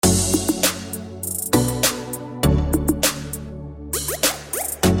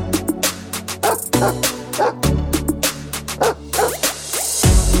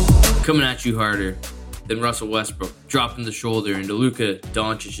coming at you harder than Russell Westbrook, dropping the shoulder into Luka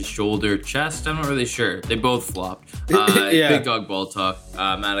Doncic's shoulder, chest. I'm not really sure. They both flopped. Big Dog Ball Talk.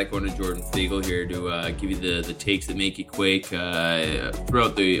 Matt Icona, Jordan Flegel here to give you the takes that make you quake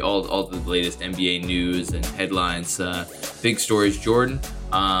throughout all the latest NBA news and headlines. Big stories. Jordan,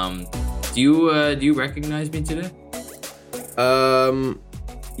 do you recognize me today?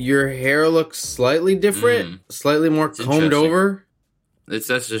 Your hair looks slightly different, slightly more combed over. That's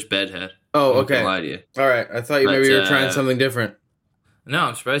just bedhead. Oh, okay. I lie to you. All right, I thought maybe you were trying something different. No,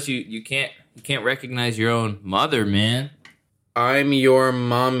 I'm surprised you can't recognize your own mother, man. I'm your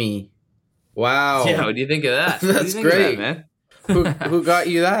mommy. Wow. Yeah, what do you think of that? That's great, man. Who got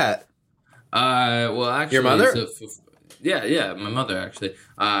you that? Well, actually, your mother? Yeah, my mother actually.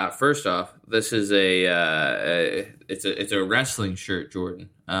 First off, this is it's a wrestling shirt, Jordan.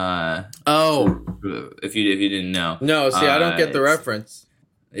 If you didn't know. No, see, I don't get the reference.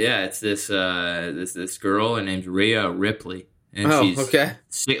 Yeah, it's this girl. Her name's Rhea Ripley, and she's okay.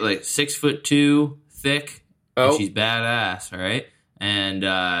 6'2", thick. And she's badass. All right, and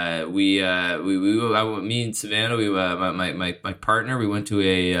me and Savannah, my partner, we went to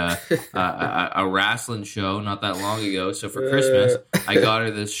a wrestling show not that long ago. So for Christmas, I got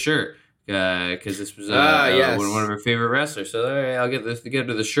her this shirt. Because this was one of her favorite wrestlers. So all right, I'll get her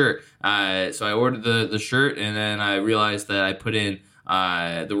the shirt. So I ordered the shirt, and then I realized that I put in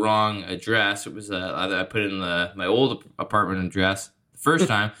the wrong address. It was I put in my old apartment address the first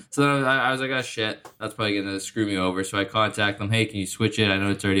time. So then I was like, oh shit, that's probably gonna screw me over. So I contact them. Hey, can you switch it? I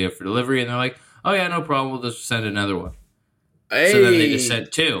know it's already up for delivery. And they're like, oh yeah, no problem. We'll just send another one. Hey. So then they just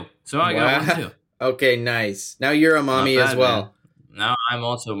sent two. So I got one too. Okay, nice. Now you're a mommy as well. Man. Now I'm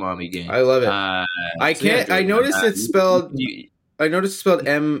also mommy gang. I love it. I noticed it's spelled. I noticed it's spelled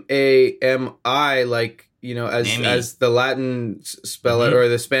Mami, like as the Latin spell it, or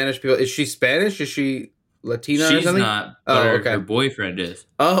the Spanish people. Is she Spanish? Is she Latina? She's or something? Not. But her boyfriend is.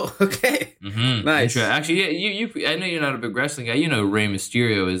 Oh, okay. Mm-hmm. Nice. Actually, you. I know you're not a big wrestling guy. You know Rey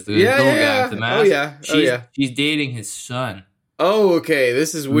Mysterio is the little guy with the mask. Oh yeah. She's dating his son. Oh, okay.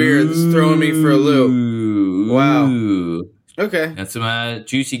 This is weird. This is throwing me for a loop. Wow. Okay, that's some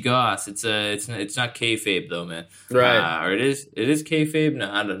juicy goss. It's not kayfabe though, man. Right? Or it is kayfabe. No,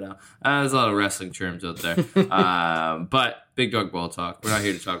 I don't know. There's a lot of wrestling terms out there. But Big Dog Ball Talk. We're not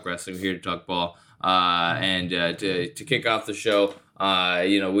here to talk wrestling. We're here to talk ball. And to kick off the show,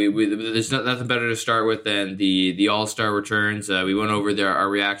 there's nothing better to start with than the All-Star returns. We went over our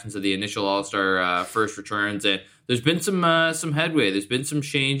reactions to the initial All-Star first returns, and there's been some headway. There's been some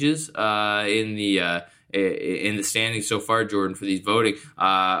changes in the standings so far, Jordan, for these voting.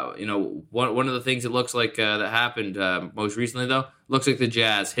 One of the things it looks like that happened most recently, though, looks like the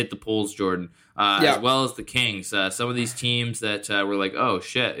Jazz hit the polls, Jordan, as well as the Kings. Some of these teams that were like, oh,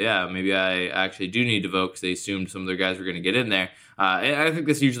 shit, yeah, maybe I actually do need to vote because they assumed some of their guys were going to get in there. And I think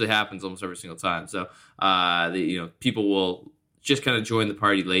this usually happens almost every single time. So, people will just kind of join the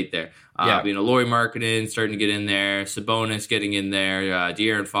party late there. Lauri Markkanen starting to get in there, Sabonis getting in there,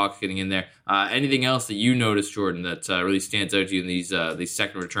 De'Aaron Fox getting in there. Anything else that you noticed, Jordan, that really stands out to you in these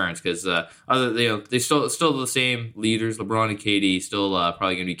second returns? Because they still the same leaders, LeBron and KD, still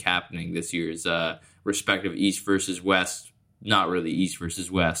probably going to be captaining this year's respective East versus West. Not really East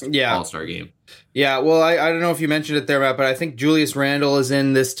versus West All-Star game. Yeah, well, I don't know if you mentioned it there, Matt, but I think Julius Randle is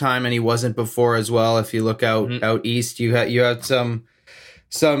in this time, and he wasn't before as well. If you look out east, you had some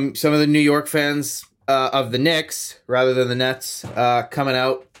of the New York fans of the Knicks rather than the Nets coming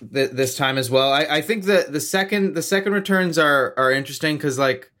out this time as well. I think the second returns are interesting because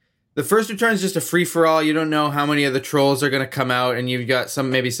like the first return is just a free for all. You don't know how many of the trolls are going to come out, and you've got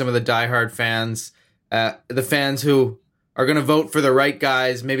maybe some of the diehard fans, the fans who are going to vote for the right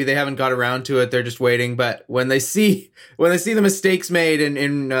guys. Maybe they haven't got around to it. They're just waiting. But when they see the mistakes made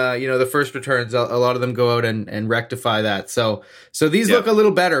in the first returns, a lot of them go out and rectify that. So these look a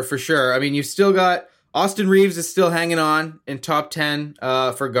little better for sure. I mean, you've still got Austin Reeves is still hanging on in top 10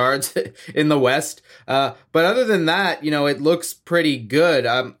 for guards in the West. But other than that, it looks pretty good.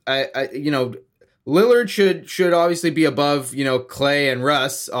 Lillard should obviously be above, Clay and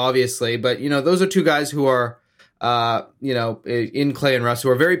Russ, obviously. But, those are two guys who are, in Clay and Russ, who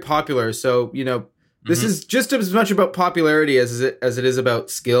are very popular. So, this is just as much about popularity as it is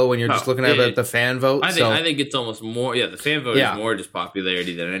about skill when you're just looking at the fan vote. I think it's almost more. Yeah, the fan vote is more just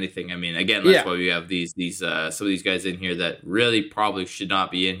popularity than anything. I mean, again, that's why we have these some of these guys in here that really probably should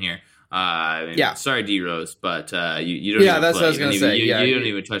not be in here. Sorry, D Rose, but you don't. Yeah, that's what I was going to say. You don't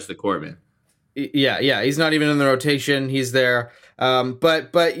even touch the court, man. Yeah, he's not even in the rotation. He's there.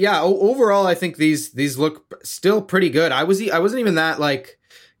 But overall, I think these look still pretty good. I wasn't even that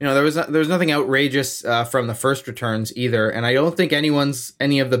there was nothing outrageous from the first returns either, and I don't think any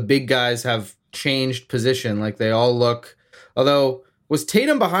of the big guys have changed position. Like they all look. Although was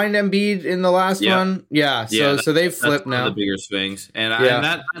Tatum behind Embiid in the last one? Yeah. So they've flipped now. The bigger swings, and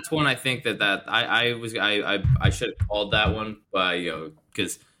that's one I think that I should have called that one, but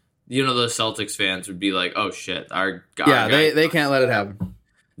because those Celtics fans would be like, oh shit, our guy, they can't let it happen.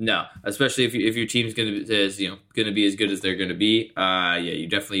 No, especially if your team's going to be as good as they're going to be. You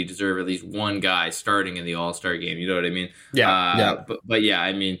definitely deserve at least one guy starting in the All-Star game. You know what I mean? Yeah. But yeah,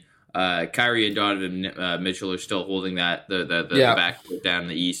 I mean, Kyrie and Donovan Mitchell are still holding the backcourt down in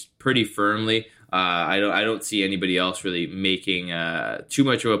the East pretty firmly. I don't see anybody else really making too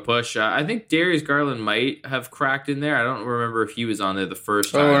much of a push. I think Darius Garland might have cracked in there. I don't remember if he was on there the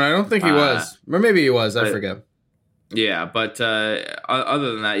first time. Oh, and I don't think he was, or maybe he was. I forget. Yeah, but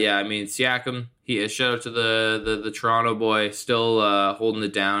other than that, yeah, I mean, Siakam, he shout out to the Toronto boy, still holding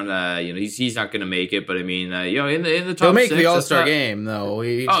it down. He's not going to make it, but I mean, in the top he'll make 6, the All-Star game though.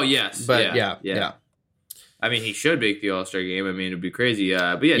 Oh yes, but yeah. I mean, he should make the All-Star game. I mean, it'd be crazy.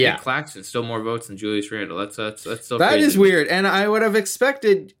 But yeah, Nick Claxton still more votes than Julius Randle. That's still that crazy. Is weird, and I would have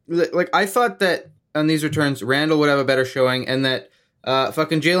expected. Like I thought that on these returns, Randle would have a better showing, and that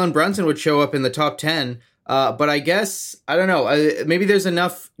fucking Jalen Brunson would show up in the top 10. But I guess, I don't know, maybe there's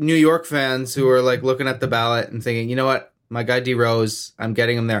enough New York fans who are like looking at the ballot and thinking, you know what, my guy D Rose, I'm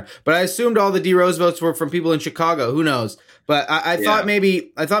getting him there. But I assumed all the D Rose votes were from people in Chicago. Who knows? But I thought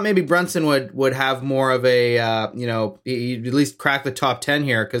maybe Brunson would have more of a he'd at least crack the top 10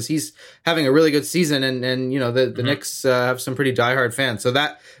 here because he's having a really good season and the Knicks have some pretty diehard fans. So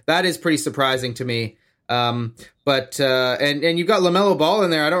that is pretty surprising to me. But you've got LaMelo Ball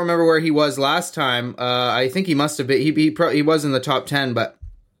in there. I don't remember where he was last time. I think he must have been. He was in the top 10, but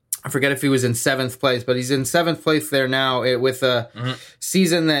I forget if he was in 7th place. But he's in 7th place there now with a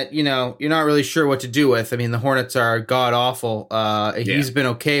season that you're not really sure what to do with. I mean, the Hornets are god awful. He's been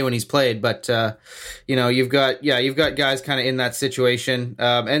okay when he's played, but you've got guys kind of in that situation.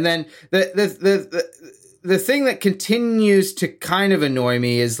 And then the thing that continues to kind of annoy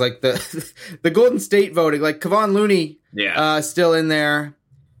me is like the Golden State voting, like Kevon Looney, still in there.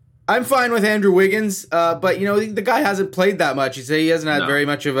 I'm fine with Andrew Wiggins, but the guy hasn't played that much. He hasn't had very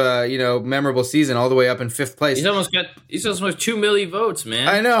much of a memorable season, all the way up in 5th place. He's almost 2 million votes, man.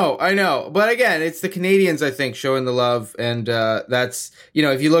 I know. But again, it's the Canadians, I think, showing the love, and that's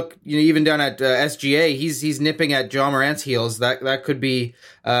if you look, even down at SGA, he's nipping at Ja Morant's heels. That could be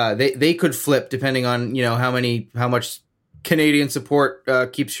they could flip depending on how much Canadian support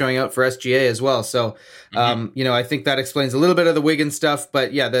keeps showing out for SGA as well. So, I think that explains a little bit of the Wiggins stuff.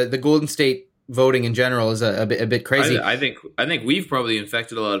 But yeah, the Golden State voting in general is a bit crazy. I think we've probably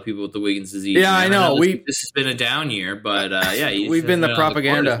infected a lot of people with the Wiggins disease. Yeah, I know. This has been a down year, but we've been the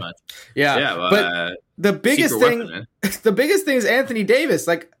propaganda. But the biggest thing is Anthony Davis.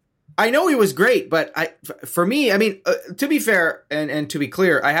 Like, I know he was great, but for me, I mean, to be fair and to be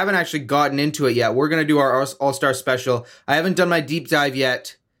clear, I haven't actually gotten into it yet. We're going to do our All-Star special. I haven't done my deep dive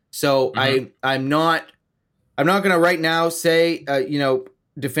yet, so I'm not going to right now say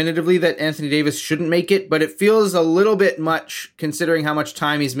definitively that Anthony Davis shouldn't make it, but it feels a little bit much considering how much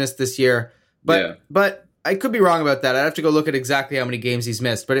time he's missed this year. But I could be wrong about that. I'd have to go look at exactly how many games he's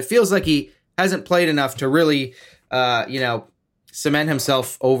missed, but it feels like he hasn't played enough to really cement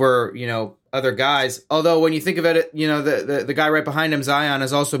himself over, other guys. Although when you think about it, the guy right behind him, Zion,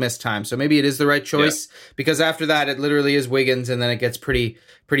 has also missed time. So maybe it is the right choice because after that, it literally is Wiggins and then it gets pretty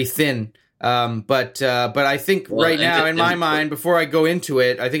thin. But I think now, in my mind, before I go into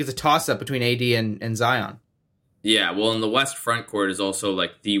it, I think it's a toss up between AD and Zion. Yeah, well, and the West front court is also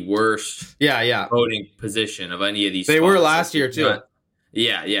like the worst voting position of any of these. They were last year too.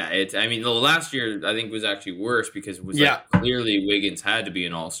 Yeah. The last year I think was actually worse because it was clearly Wiggins had to be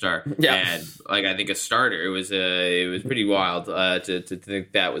an All-Star, and I think a starter. It was pretty wild to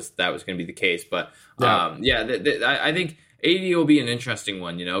think that was going to be the case. But I think AD will be an interesting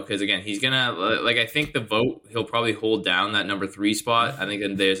one, because again he's gonna I think the vote he'll probably hold down that number 3 spot. I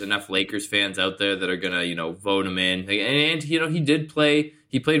think there's enough Lakers fans out there that are gonna vote him in, and he did play.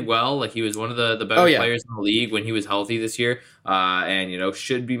 He played well. Like he was one of the better players in the league when he was healthy this year, and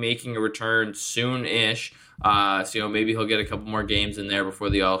should be making a return soon-ish. So maybe he'll get a couple more games in there before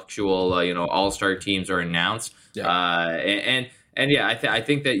the actual All-Star teams are announced. I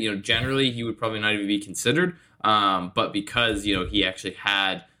think that generally he would probably not even be considered. But because he actually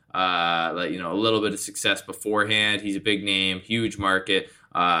had a little bit of success beforehand, he's a big name, huge market.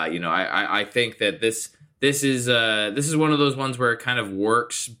 I think that this is one of those ones where it kind of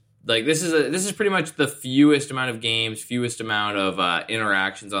works Like this is pretty much the fewest amount of games, fewest amount of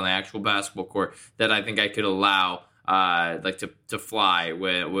interactions on the actual basketball court that I think I could allow like to fly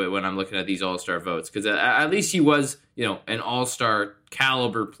when I'm looking at these All-Star votes, because at least he was, you know, an All-Star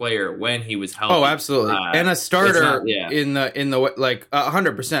caliber player when he was healthy. Oh, absolutely, and a starter in the like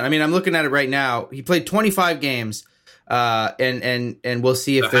 100%. I mean, I'm looking at it right now. He played 25 games, and we'll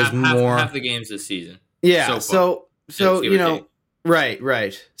see if there's more. Half the games this season. Yeah, so you know.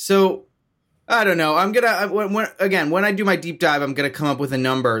 Right. So I don't know. I'm gonna when I do my deep dive, I'm gonna come up with a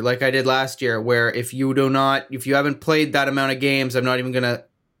number like I did last year, where if you haven't played that amount of games, I'm not even gonna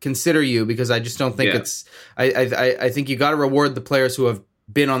consider you, because I just don't think it's. I think you got to reward the players who have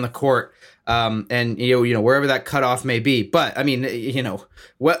been on the court, and you know wherever that cutoff may be. But I mean, you know,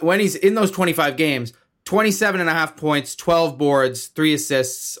 when he's in those 25 games, 27.5 points, 12 boards, 3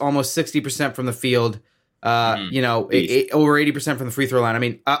 assists, almost 60% from the field. You know, over 80% from the free throw line. I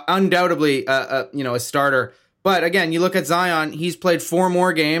mean, undoubtedly, you know, a starter. But again, you look at Zion, he's played 4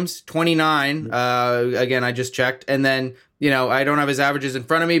 more games, 29. Again, I just checked. And then, you know, I don't have his averages in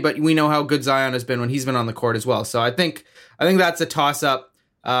front of me, but we know how good Zion has been when he's been on the court as well. So I think that's a toss up,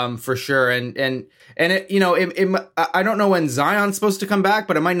 for sure. And it, you know, I don't know when Zion's supposed to come back,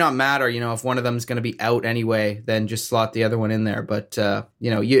 but it might not matter. You know, if one of them is going to be out anyway, then just slot the other one in there. But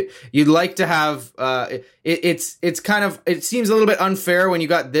you know, you'd like to have it's kind of, it seems a little bit unfair when you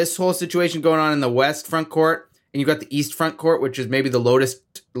got this whole situation going on in the West front court and you got the East front court, which is maybe the lowest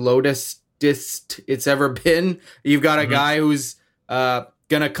it's ever been. You've got a guy who's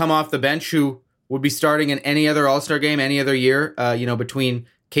gonna come off the bench who would be starting in any other All-Star game any other year. You know, between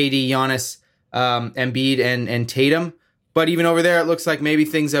KD, Giannis, Embiid and Tatum. But even over there, it looks like maybe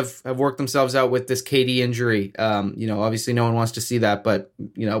things have worked themselves out with this KD injury. You know, obviously no one wants to see that, but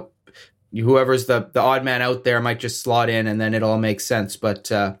you know, whoever's the odd man out there might just slot in and then it all makes sense.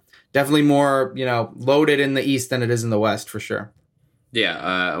 But definitely more, you know, loaded in the East than it is in the West for sure.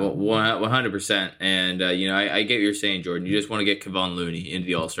 Yeah, 100%. And, you know, I get what you're saying, Jordan. You just want to get Kevon Looney into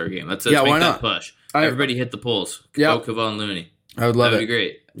the All-Star game. Let's make that push. Everybody hit the polls. Go Kevon Looney. I would love it. That would be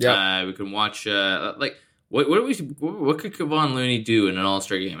great. Yeah. We can watch, like, what could Kevon Looney do in an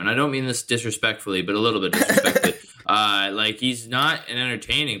All-Star game? And I don't mean this disrespectfully, but a little bit disrespectfully. Like, he's not an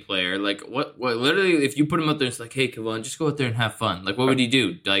entertaining player. Like, what literally, if you put him out there, it's like, hey, Kevon, just go out there and have fun. Like, what would he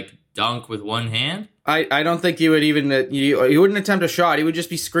do? Like, dunk with one hand? I don't think he would even he wouldn't attempt a shot. He would just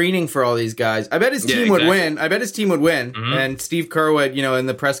be screening for all these guys. I bet his team would win. Mm-hmm. And Steve Kerr would, you know, in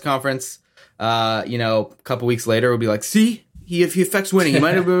the press conference, you know, a couple weeks later would be like, see, he affects winning. He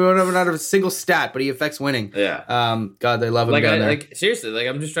might have not have a single stat, but he affects winning. Yeah. God, they love him down there. Like seriously, like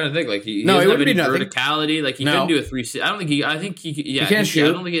I'm just trying to think. Like he doesn't have any verticality. Like he couldn't do a 360. I think he. Yeah, he can't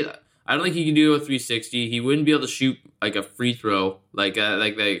shoot. I don't think he can do a 360. He wouldn't be able to shoot like a free throw, like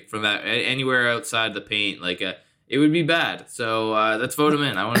from that anywhere outside the paint. Like it would be bad. So let's vote him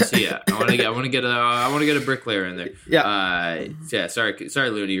in. I want to see it. I want to get a bricklayer in there. Yeah. Yeah. Sorry,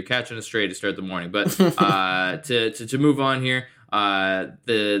 Looney. You're catching us straight to start the morning. But to move on here,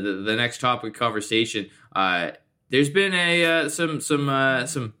 the next topic of conversation. There's been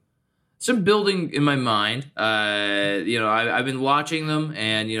some building in my mind. You know, I've been watching them,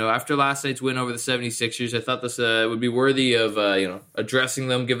 and, you know, after last night's win over the 76ers, I thought this would be worthy of, you know, addressing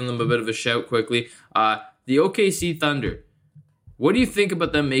them, giving them a bit of a shout quickly. The OKC Thunder. What do you think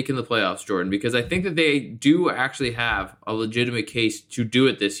about them making the playoffs, Jordan? Because I think that they do actually have a legitimate case to do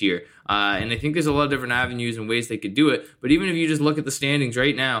it this year. And I think there's a lot of different avenues and ways they could do it. But even if you just look at the standings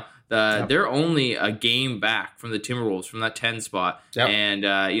right now, they're only a game back from the Timberwolves, from that 10 spot. Yep.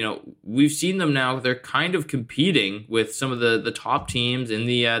 And, you know, we've seen them now. They're kind of competing with some of the top teams in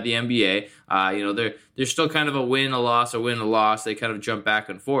the NBA. You know, they're still kind of a win, a loss, a win, a loss. They kind of jump back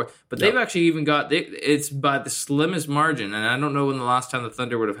and forth. But they've actually even got, it's by the slimmest margin. And I don't know when the last time the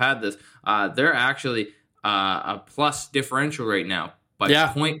Thunder would have had this. They're actually a plus differential right now by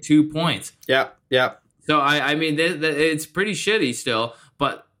 0.2 points. Yeah. So, I mean, it's pretty shitty still.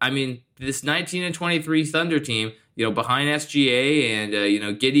 But, I mean, this 19-23 Thunder team, you know, behind SGA and, you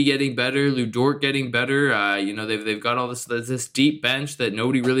know, Giddey getting better, Lou Dort getting better. You know, they've got all this deep bench that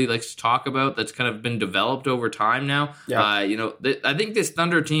nobody really likes to talk about that's kind of been developed over time now. Yeah. You know, I think this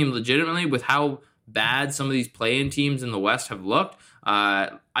Thunder team legitimately, with how bad some of these play-in teams in the West have looked, I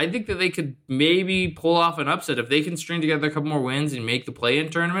think that they could maybe pull off an upset if they can string together a couple more wins and make the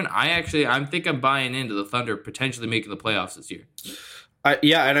play-in tournament. I think I'm buying into the Thunder potentially making the playoffs this year.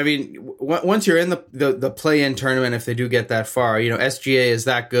 Yeah, and I mean, once you're in the play-in tournament, if they do get that far, you know, SGA is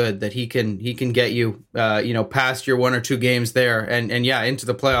that good that he can get you, you know, past your 1 or 2 games there, and yeah, into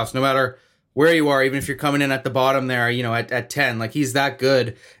the playoffs. No matter where you are, even if you're coming in at the bottom there, you know, at 10. Like, he's that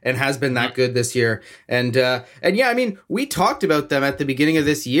good and has been that good this year. And yeah, I mean, we talked about them at the beginning of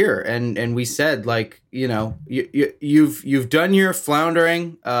this year, and we said, like, you know, you've done your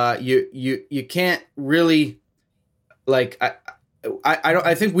floundering. You can't really, like,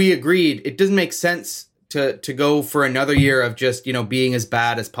 I think we agreed it doesn't make sense to go for another year of just, you know, being as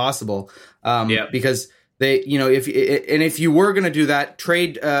bad as possible. Because they, you know, if you were going to do that,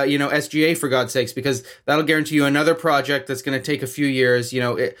 trade, you know, SGA for God's sakes, because that'll guarantee you another project that's going to take a few years, you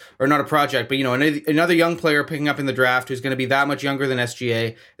know, or not a project, but, you know, another young player picking up in the draft who's going to be that much younger than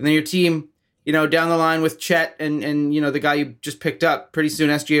SGA. And then your team, you know, down the line with Chet and you know, the guy you just picked up, pretty soon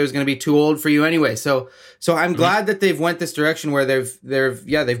SGA was going to be too old for you anyway. So I'm glad that they've went this direction where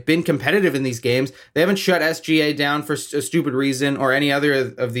they've been competitive in these games. They haven't shut SGA down for a stupid reason, or any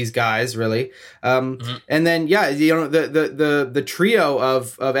other of these guys really. And then, yeah, you know, the trio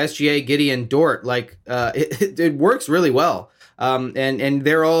of SGA, Giddey, and Dort, like, it works really well. And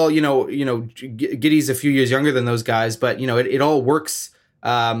they're all, you know, Giddey's a few years younger than those guys, but, you know, it all works,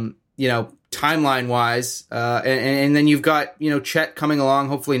 you know, timeline wise. And then you've got, you know, Chet coming along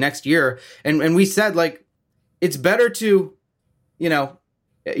hopefully next year. And we said, like, it's better to, you know,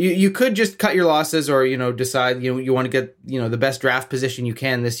 you could just cut your losses, or, you know, decide, you know, you want to get, you know, the best draft position you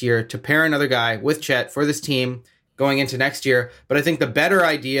can this year to pair another guy with Chet for this team going into next year. But I think the better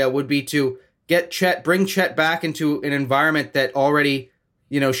idea would be to bring Chet back into an environment that already,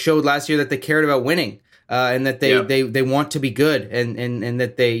 you know, showed last year that they cared about winning. And that they want to be good, and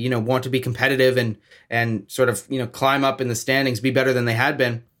that they, you know, want to be competitive and sort of, you know, climb up in the standings, be better than they had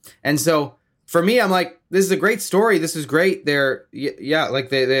been. And so for me, I'm like, this is a great story. This is great. They're, yeah, like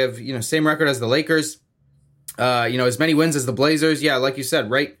they have, you know, same record as the Lakers, you know, as many wins as the Blazers. Yeah, like you said,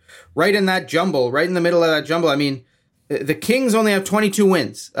 right in that jumble, right in the middle of that jumble. I mean, the Kings only have 22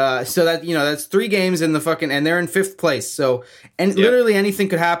 wins. So that, you know, that's 3 games in the fucking, and they're in 5th place. So, and literally anything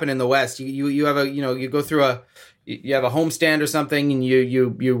could happen in the West. You have a, you know, you go through you have a homestand or something, and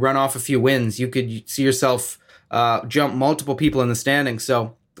you run off a few wins. You could see yourself, jump multiple people in the standings.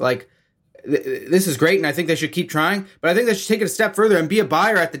 So, like, this is great, and I think they should keep trying, but I think they should take it a step further and be a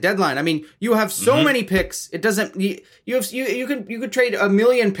buyer at the deadline. I mean, you have so many picks. It doesn't, you could trade a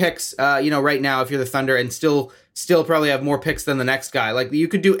million picks, you know, right now if you're the Thunder, and still probably have more picks than the next guy. Like, you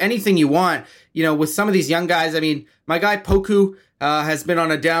could do anything you want, you know, with some of these young guys. I mean, my guy Poku has been on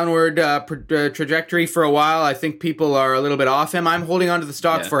a downward trajectory for a while. I think people are a little bit off him. I'm holding onto the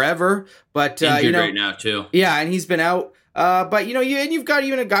stock forever, but injured, you know, right now too. Yeah, and he's been out. But, you know, you've got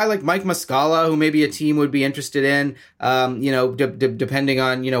even a guy like Mike Muscala, who maybe a team would be interested in, you know, depending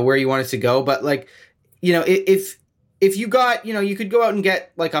on, you know, where you want it to go. But, like, you know, if you got, you know, you could go out and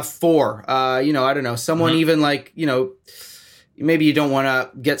get like a 4, you know, I don't know, someone even like, you know, maybe you don't want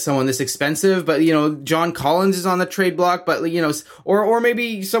to get someone this expensive, but, you know, John Collins is on the trade block, but, you know, or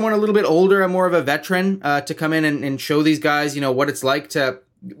maybe someone a little bit older and more of a veteran, to come in and show these guys, you know, what it's like to,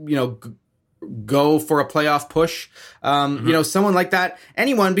 you know, go for a playoff push, you know, someone like that,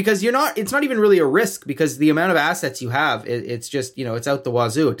 anyone, because it's not even really a risk, because the amount of assets you have, it's just, you know, it's out the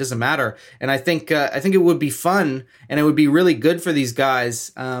wazoo. It doesn't matter. And I think it would be fun, and it would be really good for these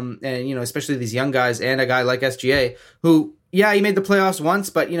guys, and, you know, especially these young guys, and a guy like SGA, who, yeah, he made the playoffs once,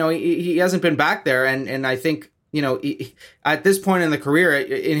 but, you know, he hasn't been back there. And I think, you know, at this point in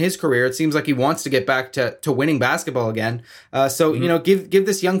his career, it seems like he wants to get back to winning basketball again. So, you know, give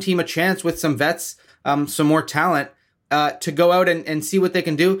this young team a chance with some vets, some more talent, to go out and see what they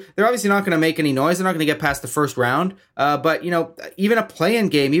can do. They're obviously not going to make any noise. They're not going to get past the first round. But, you know, even a play-in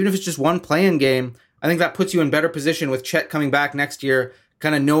game, even if it's just one play-in game, I think that puts you in better position with Chet coming back next year,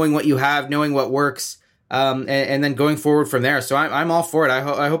 kind of knowing what you have, knowing what works, and then going forward from there. So I'm all for it.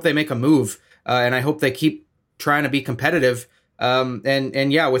 I hope they make a move, and I hope they keep trying to be competitive.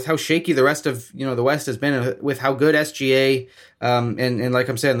 And yeah, with how shaky the rest of, you know, the West has been, with how good SGA, and like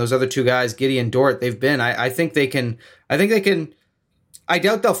I'm saying, those other 2 guys, Giddey and Dort, they've been, I think they can, I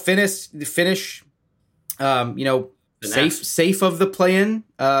doubt they'll finish, you know, safe of the play-in.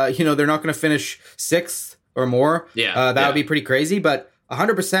 You know, they're not going to finish 6th or more. That would be pretty crazy, but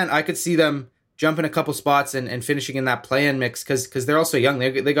 100% I could see them jumping a couple spots and finishing in that play-in mix, because they're also young.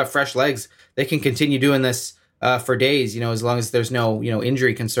 They got fresh legs. They can continue doing this for days, you know, as long as there's no, you know,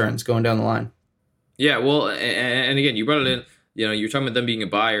 injury concerns going down the line. Yeah, well, and again, you brought it in, you know, you're talking about them being a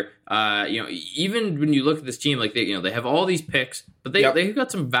buyer. You know, even when you look at this team, like, they, you know, they have all these picks, but they've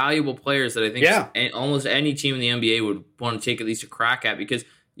got some valuable players that I think almost any team in the NBA would want to take at least a crack at, because,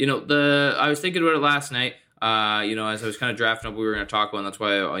 you know, I was thinking about it last night, you know, as I was kind of drafting up what we were going to talk about, and that's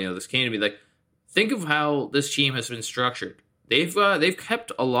why, you know, this came to me. Like, think of how this team has been structured. they've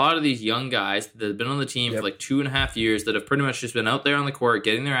kept a lot of these young guys that have been on the team for like 2.5 years that have pretty much just been out there on the court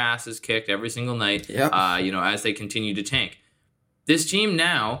getting their asses kicked every single night. As they continue to tank. This team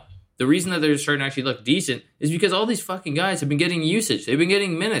now, the reason that they're starting to actually look decent is because all these fucking guys have been getting usage. They've been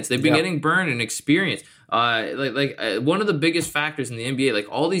getting minutes. They've been getting burned and experience. One of the biggest factors in the NBA, like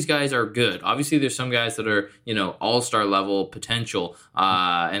all these guys are good. Obviously, there's some guys that are, all-star level potential,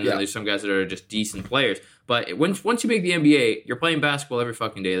 and then there's some guys that are just decent players. But once you make the NBA, you're playing basketball every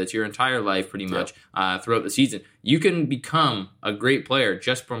fucking day. That's your entire life pretty much throughout the season. You can become a great player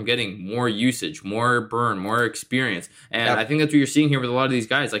just from getting more usage, more burn, more experience. And I think that's what you're seeing here with a lot of these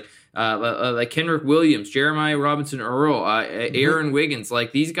guys. Like Kenrich Williams, Jeremiah Robinson-Earl, Aaron Wiggins.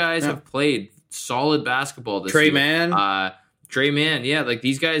 Like these guys have played solid basketball this year. Trey Mann, like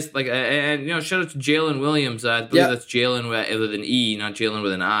these guys, like, and shout out to Jalen Williams. I believe that's Jalen with an E, not Jalen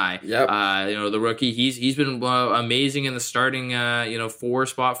with an I. The rookie, he's been amazing in the starting 4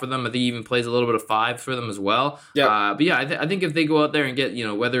 spot for them. I think he even plays a little bit of 5 for them as well. I think if they go out there and get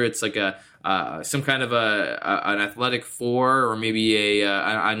whether it's like some kind of an athletic 4 or maybe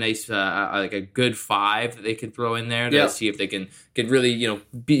a nice like a good 5 that they can throw in there to see if they can really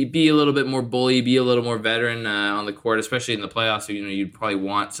be a little bit more bully, be a little more veteran on the court, especially in the playoffs. So, you'd probably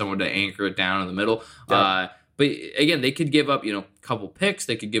want someone to anchor it down in the middle. But again, they could give up a couple picks.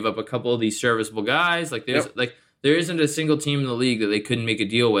 They could give up a couple of these serviceable guys. Like there's there isn't a single team in the league that they couldn't make a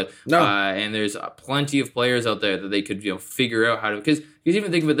deal with. And there's plenty of players out there that they could figure out how to, because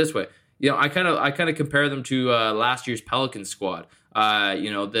even think of it this way. I kind of compare them to last year's Pelicans squad. Without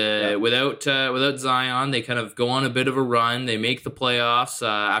Zion, they kind of go on a bit of a run. They make the playoffs.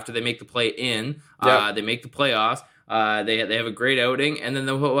 After they make the play-in, they make the playoffs. They have a great outing, and then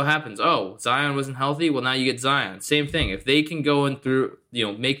what happens? Oh, Zion wasn't healthy. Well, now you get Zion. Same thing. If they can go in through,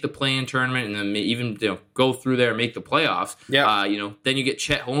 make the play-in tournament, and then even go through there and make the playoffs. Then you get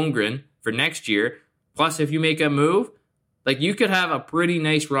Chet Holmgren for next year. Plus, if you make a move. Like, you could have a pretty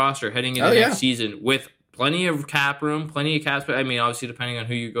nice roster heading into next season with plenty of cap room, plenty of cap space. I mean, obviously, depending on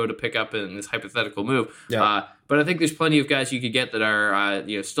who you go to pick up in this hypothetical move. But I think there's plenty of guys you could get that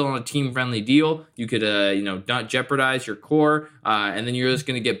are, still on a team-friendly deal. You could, not jeopardize your core, and then you're just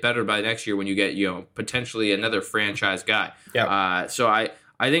going to get better by next year when you get, potentially another franchise guy. So I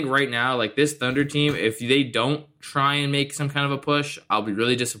think right now, like this Thunder team, if they don't try and make some kind of a push, I'll be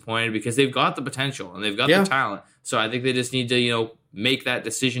really disappointed because they've got the potential and they've got the talent. So I think they just need to, make that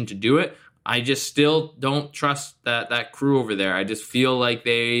decision to do it. I just still don't trust that crew over there. I just feel like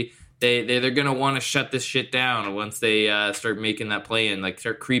they're going to want to shut this shit down once they start making that play in, like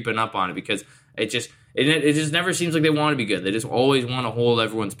start creeping up on it, because it just never seems like they want to be good. They just always want to hold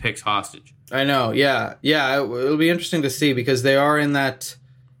everyone's picks hostage. I know. Yeah. It'll be interesting to see because they are in that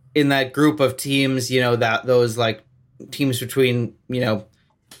group of teams, that those like teams between,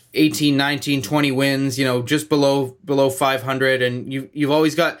 18, 19, 20 wins, just below 500. And you've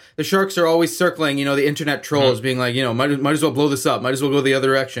always got, the Sharks are always circling, the internet trolls being like, might as well blow this up. Might as well go the other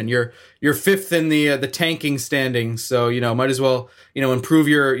direction. You're 5th in the tanking standings. So, might as well, improve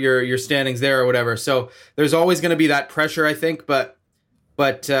your standings there or whatever. So there's always going to be that pressure, I think. But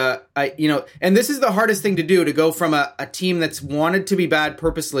and this is the hardest thing to do, to go from a team that's wanted to be bad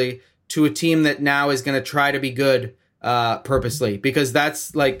purposely to a team that now is going to try to be good purposely, because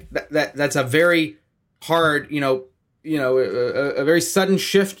that's like that's a very hard, a very sudden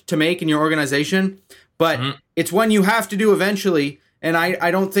shift to make in your organization, but it's one you have to do eventually. And I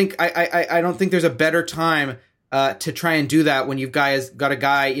don't think there's a better time to try and do that when you've got a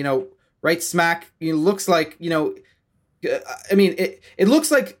guy, right smack, looks like, I mean, it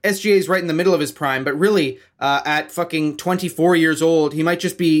looks like SGA is right in the middle of his prime, but really, at fucking 24 years old, he might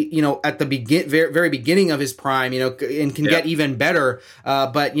just be, at the very beginning of his prime, and can get even better.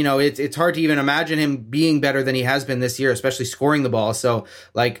 But it's hard to even imagine him being better than he has been this year, especially scoring the ball. So,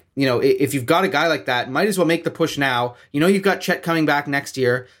 like, if you've got a guy like that, might as well make the push now. You've got Chet coming back next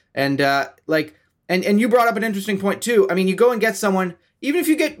year, and and you brought up an interesting point too. I mean, you go and get someone, even if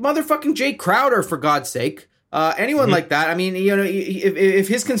you get motherfucking Jay Crowder, for God's sake. Anyone like that. I mean, if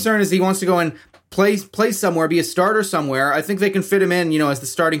his concern is he wants to go and play somewhere, be a starter somewhere, I think they can fit him in, as the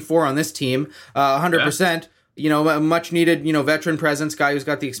starting 4 on this team, 100%. A much needed, veteran presence, guy who's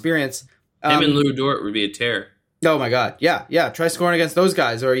got the experience. Him and Lou Dort would be a tear. Oh my God, yeah. Try scoring against those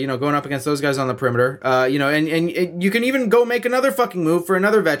guys, or going up against those guys on the perimeter. And you can even go make another fucking move for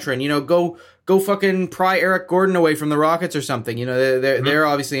another veteran. Go fucking pry Eric Gordon away from the Rockets or something. They're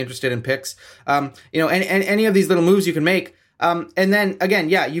obviously interested in picks. And any of these little moves you can make. And then again,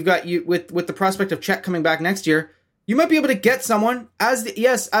 you've got with the prospect of Chet coming back next year. you might be able to get someone as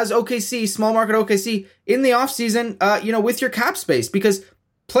OKC, small market OKC in the offseason, with your cap space, because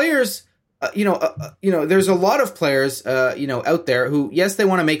players, there's a lot of players, out there who, yes, they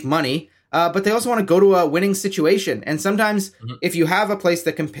want to make money, but they also want to go to a winning situation. And sometimes if you have a place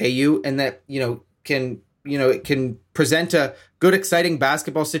that can pay you and that, it can present a good, exciting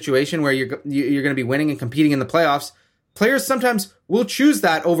basketball situation where you're going to be winning and competing in the playoffs, players sometimes will choose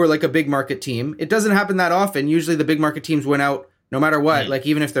that over like a big market team. It doesn't happen that often. Usually the big market teams win out no matter what, like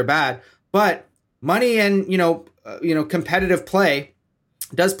even if they're bad. But money and, competitive play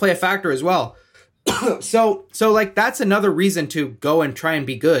does play a factor as well. So like that's another reason to go and try and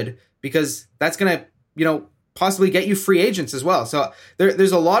be good, because that's going to, possibly get you free agents as well. So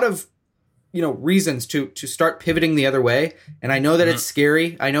there's a lot of, reasons to start pivoting the other way. And I know that it's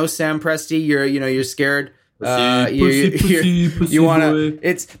scary. I know, Sam Presti, you're scared. You want to,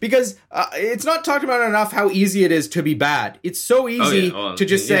 it's because it's not talked about enough how easy it is to be bad. It's so easy to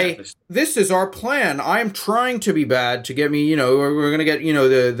just say, this is our plan. I'm trying to be bad to get me, we're going to get,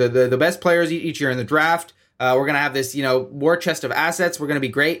 the best players each year in the draft. We're going to have this, war chest of assets. We're going to be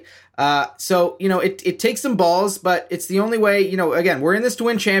great. So, it takes some balls, but it's the only way, again, we're in this to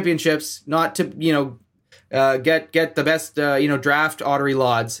win championships, not to, get the best, draft lottery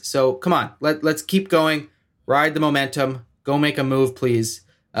odds. So come on, let's keep going. Ride the momentum. Go make a move, please.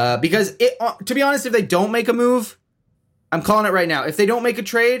 Because to be honest, if they don't make a move, I'm calling it right now. If they don't make a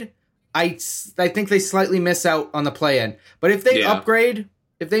trade, I think they slightly miss out on the play-in. But if they upgrade,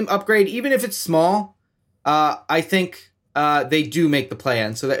 even if it's small, I think they do make the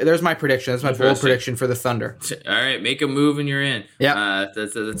play-in. So there's my prediction. That's my bold prediction for the Thunder. All right, make a move and you're in. Yeah,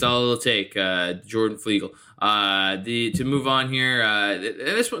 that's all it'll take. Jordan Flegel. To move on here,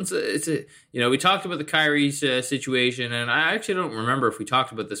 this one's we talked about the Kyrie situation, and I actually don't remember if we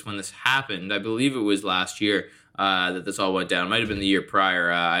talked about this when this happened. I believe it was last year that this all went down. It might have been the year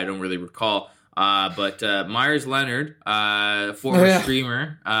prior. I don't really recall. But Myers Leonard, former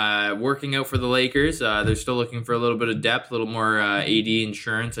streamer, working out for the Lakers. They're still looking for a little bit of depth, a little more AD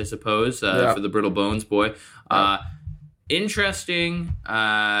insurance, I suppose, for the brittle bones boy. Interesting,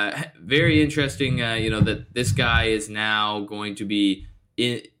 very interesting. That this guy is now going to be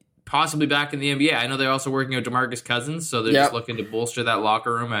possibly back in the NBA. I know they're also working out DeMarcus Cousins, so they're just looking to bolster that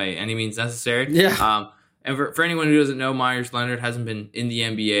locker room by any means necessary. Yeah. And for anyone who doesn't know, Myers Leonard hasn't been in the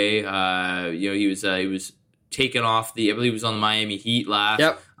NBA. He was taken off I believe he was on the Miami Heat last.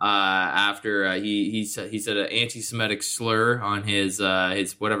 Yep. After he said an anti-Semitic slur on his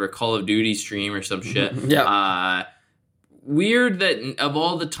whatever Call of Duty stream or some shit. Yeah. Weird that of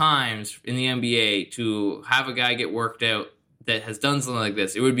all the times in the NBA to have a guy get worked out that has done something like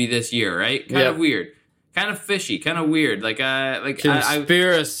this, it would be this year, right? Kind of weird, kind of fishy, kind of weird. Like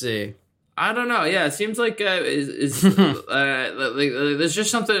conspiracy. I don't know. Yeah, it seems like there's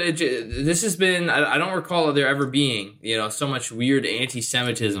just something. This has been. I don't recall there ever being so much weird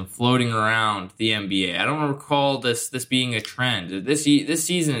anti-Semitism floating around the NBA. I don't recall this being a trend. This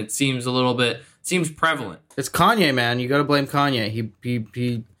season it seems a little bit prevalent. It's Kanye, man. You got to blame Kanye.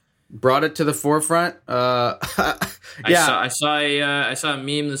 He brought it to the forefront. I saw a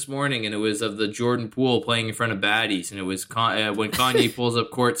meme this morning, and it was of the Jordan Poole playing in front of baddies, and it was when Kanye pulls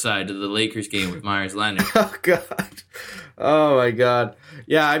up courtside to the Lakers game with Myers Leonard. Oh God! Oh my God!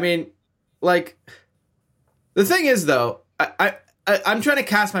 Yeah, I mean, like the thing is, though, I'm trying to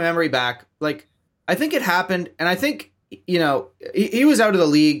cast my memory back. Like, I think it happened, and I think he was out of the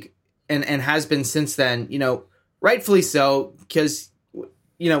league and has been since then. Rightfully so, because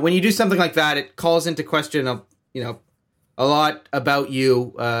when you do something like that, it calls into question a lot about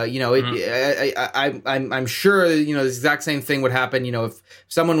you. I'm sure the exact same thing would happen. If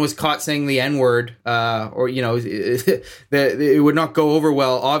someone was caught saying the N-word, or it would not go over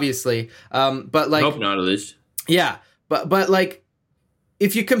well, obviously. But like, hope not, at least. Yeah, but like,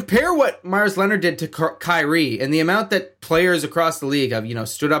 if you compare what Myers Leonard did to Kyrie and the amount that players across the league have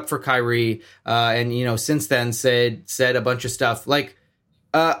stood up for Kyrie, and since then said a bunch of stuff like.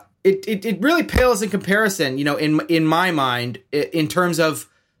 It really pales in comparison, in my mind, in terms of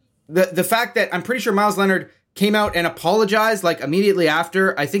the fact that I'm pretty sure Myles Leonard came out and apologized like immediately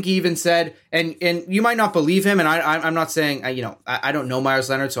after. I think he even said, and you might not believe him, and I'm not saying, I don't know Myles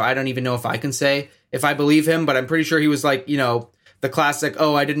Leonard, so I don't even know if I can say if I believe him, but I'm pretty sure he was like, the classic,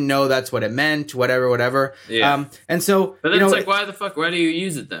 oh, I didn't know that's what it meant, whatever. Yeah. And so, but then it's like, why do you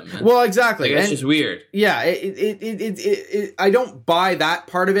use it then, man? Well, exactly. Like, that's just weird. Yeah. I don't buy that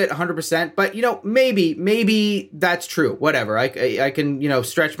part of it 100%, but maybe that's true. Whatever. I can,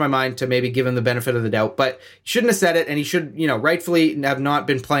 stretch my mind to maybe give him the benefit of the doubt, but he shouldn't have said it. And he should, rightfully have not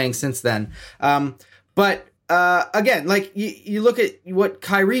been playing since then. But again, like you look at what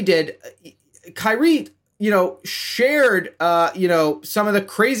Kyrie did. Kyrie, shared, some of the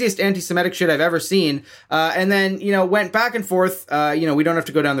craziest anti-Semitic shit I've ever seen. And then, went back and forth. We don't have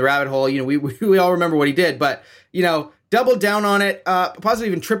to go down the rabbit hole. We all remember what he did, but, doubled down on it, possibly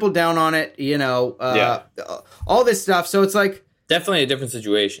even tripled down on it, all this stuff. So it's like definitely a different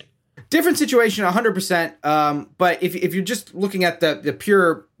situation. Different situation, 100%. But if you're just looking at the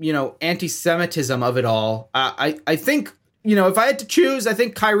pure, anti-Semitism of it all, I think, if I had to choose, I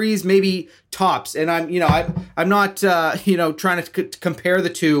think Kyrie's maybe tops. And I'm not, trying to compare the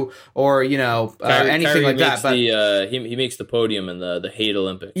two or, anything Kyrie like that. But he makes the podium in the hate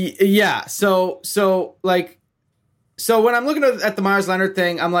Olympics. Yeah. So when I'm looking at the Myers Leonard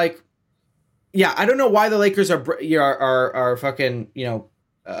thing, I'm like, yeah, I don't know why the Lakers are fucking,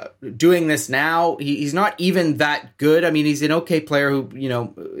 doing this now. He's not even that good. I mean, he's an okay player who,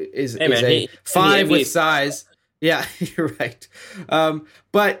 is a 5 with size. Yeah, you're right.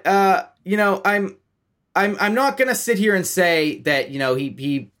 But I'm not gonna sit here and say that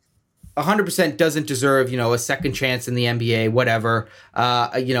he 100% doesn't deserve a second chance in the NBA. Whatever.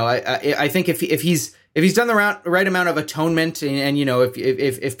 I think if he's done the right amount of atonement and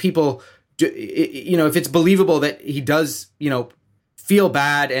if people if it's believable that he does feel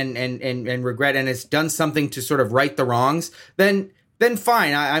bad and regret and has done something to sort of right the wrongs, then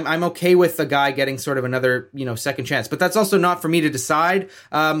fine. I'm okay with the guy getting sort of another, second chance. But that's also not for me to decide.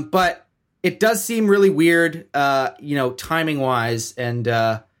 But it does seem really weird, timing wise. And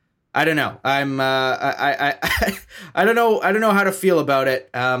I don't know. I don't know. I don't know how to feel about it.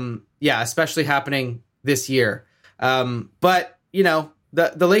 Especially happening this year. But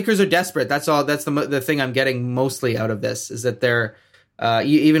the Lakers are desperate. That's all. That's the thing I'm getting mostly out of this is that they're.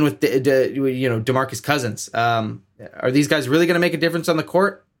 Even with DeMarcus Cousins, are these guys really going to make a difference on the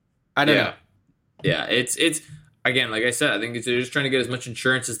court? I don't know. Yeah, it's again, like I said, I think they're just trying to get as much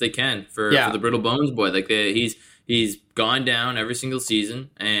insurance as they can for the brittle bones boy. Like he's gone down every single season,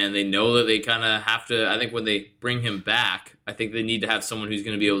 and they know that they kind of have to. I think when they bring him back, I think they need to have someone who's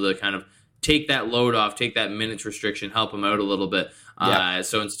going to be able to kind of take that load off, take that minutes restriction, help him out a little bit.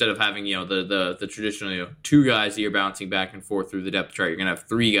 So instead of having the traditional two guys that you're bouncing back and forth through the depth chart, you're gonna have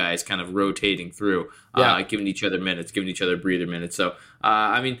three guys kind of rotating through, giving each other minutes, giving each other breather minutes. So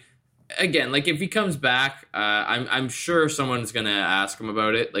again, like if he comes back, I'm sure someone's gonna ask him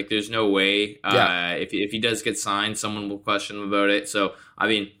about it. Like there's no way if he does get signed, someone will question him about it. So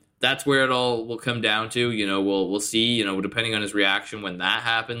that's where it all will come down to. We'll see. Depending on his reaction when that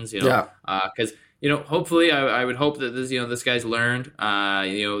happens. Because. Hopefully, I would hope that this guy's learned,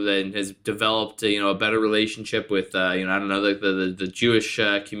 that has developed, a better relationship with, I don't know, the Jewish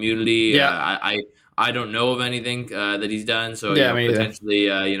community. Yeah. I don't know of anything that he's done, so potentially,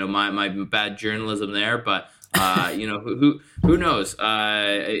 my bad journalism there, but who knows?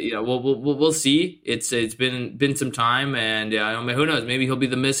 We'll see. It's been some time, and who knows? Maybe he'll be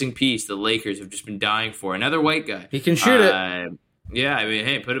the missing piece the Lakers have just been dying for. Another white guy. He can shoot it. Yeah,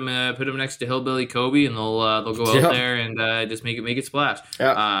 hey, put him next to Hillbilly Kobe, and they'll go out there and just make it splash.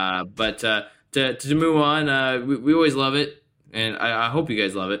 Yeah. But to move on, we always love it, and I hope you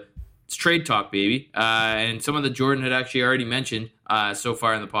guys love it. It's trade talk, baby. And someone that Jordan had actually already mentioned so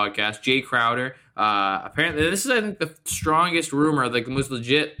far in the podcast, Jay Crowder. Apparently, this is I think the strongest rumor, like the most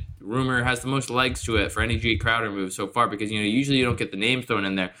legit rumor, has the most legs to it for any Jay Crowder move so far, because usually you don't get the name thrown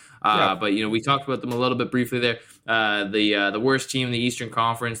in there. But we talked about them a little bit briefly there. The worst team in the Eastern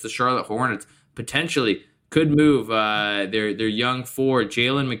Conference, the Charlotte Hornets, potentially could move their young forward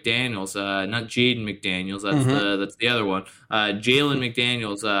Jalen McDaniels, not Jaden McDaniels. That's the other one. Jalen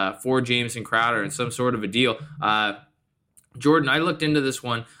McDaniels for Jameson Crowder in some sort of a deal. Jordan, I looked into this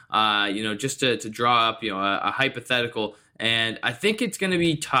one, just to draw up a hypothetical, and I think it's going to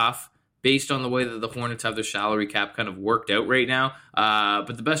be tough based on the way that the Hornets have their salary cap kind of worked out right now.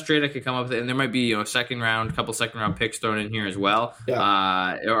 But the best trade I could come up with, and there might be a couple second round picks thrown in here as well,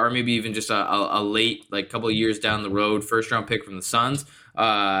 or maybe even just a late, like couple of years down the road, first round pick from the Suns.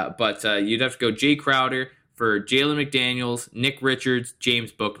 But you'd have to go Jay Crowder for Jalen McDaniels, Nick Richards,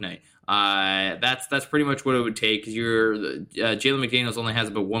 James Bouknight. That's pretty much what it would take, because Jalen McDaniels only has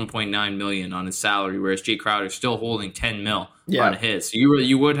about $1.9 million on his salary, whereas Jay Crowder is still holding $10 million on his. So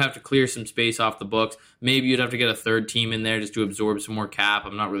you would have to clear some space off the books. Maybe you'd have to get a third team in there just to absorb some more cap.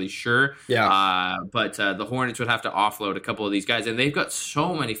 I'm not really sure. But the Hornets would have to offload a couple of these guys, and they've got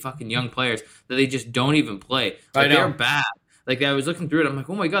so many fucking young players that they just don't even play. Like, they're bad. Like, I was looking through it, I'm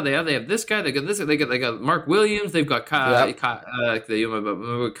like, oh my god, they have this guy, they got this, they got Mark Williams, they've got Kai, Kai. Like, they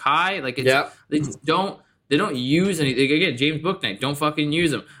just don't They don't use anything. Again, James Bouknight, don't fucking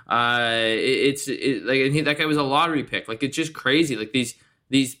use him. That guy was a lottery pick. Like, it's just crazy. Like,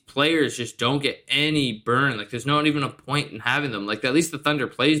 these players just don't get any burn. Like, there's not even a point in having them. Like, at least the Thunder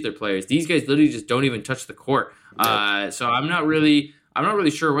plays their players. These guys literally just don't even touch the court. So I'm not really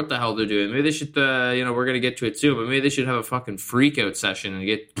sure what the hell they're doing. Maybe they should, we're going to get to it soon, but maybe they should have a fucking freak out session and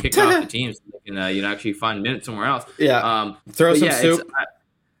get kicked off the team so they can, actually find minutes somewhere else. Yeah. Throw some soup.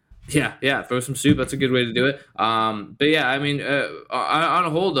 Throw some soup. That's a good way to do it. But yeah, I mean, on a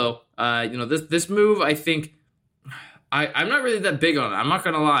whole though, this move, I think, I'm not really that big on it. I'm not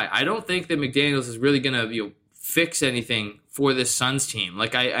gonna lie. I don't think that McDaniels is really gonna fix anything for this Suns team.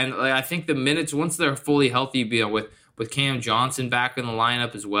 I think the minutes once they're fully healthy, with Cam Johnson back in the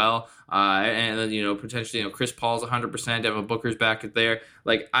lineup as well, and then potentially Chris Paul's 100%, Devin Booker's back there.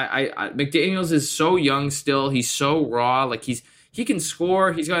 Like McDaniels is so young still. He's so raw. Like he can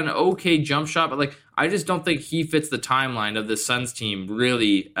score. He's got an okay jump shot, but I just don't think he fits the timeline of the Suns team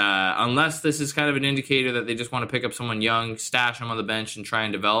really, unless this is kind of an indicator that they just want to pick up someone young, stash him on the bench, and try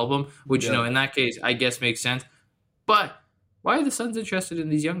and develop him, which, in that case, I guess makes sense. But why are the Suns interested in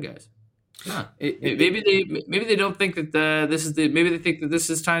these young guys? Huh. Maybe they don't think that maybe they think that this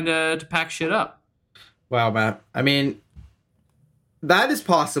is time to pack shit up. Wow, Matt. I mean, that is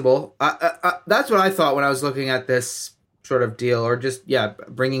possible. That's what I thought when I was looking at this sort of deal, or just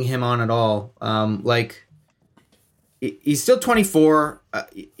bringing him on at all. He's still 24.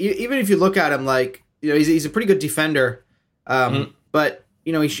 Even if you look at him, he's a pretty good defender. But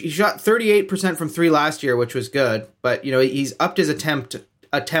he shot 38% from three last year, which was good. But he's upped his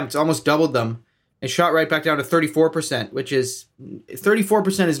attempts, almost doubled them, and shot right back down to 34%, which is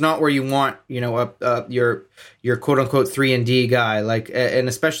 34% is not where you want your quote unquote 3-and-D guy. And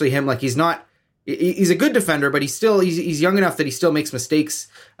especially him, he's a good defender, but he's young enough that he still makes mistakes.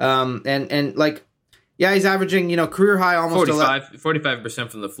 He's averaging, career high almost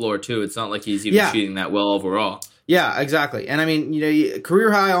 45% from the floor too. It's not like he's even shooting that well overall. Yeah, exactly. And I mean,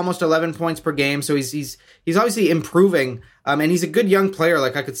 career high almost 11 points per game. So he's obviously improving. And he's a good young player.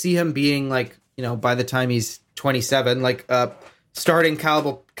 I could see him being by the time he's 27, starting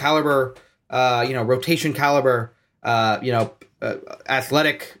caliber, rotation caliber,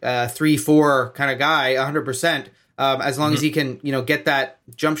 athletic 3-4 kind of guy, 100%. As long as he can, get that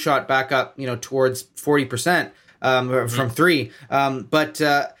jump shot back up, towards 40% from three.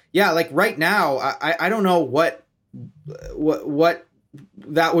 Right now, I don't know what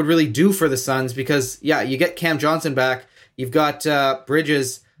that would really do for the Suns, because you get Cam Johnson back, you've got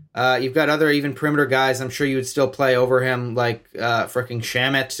Bridges, you've got other even perimeter guys. I'm sure you would still play over him, fricking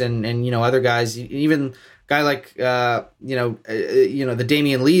Shamet and other guys, even guy the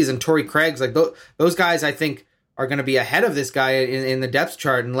Damian Lees and Torrey Craigs, those guys I think are going to be ahead of this guy in the depth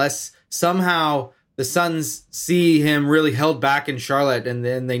chart, unless somehow the Suns see him really held back in Charlotte, and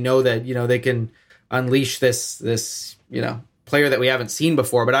then they know that they can unleash this player that we haven't seen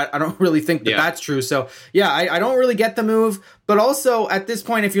before. But I don't really think that that's true. So I don't really get the move. But also at this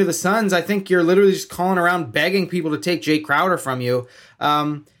point, if you're the Suns, I think you're literally just calling around begging people to take Jay Crowder from you.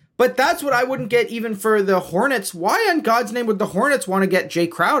 But that's what I wouldn't get even for the Hornets. Why in God's name would the Hornets want to get Jay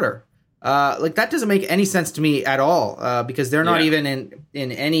Crowder? That doesn't make any sense to me at all, because they're not even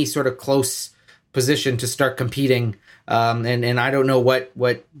in any sort of close position to start competing. And I don't know what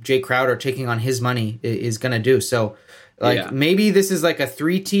Jay Crowder taking on his money is going to do. So maybe this is like a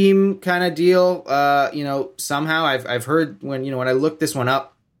 3-team kind of deal. Somehow I've heard when I looked this one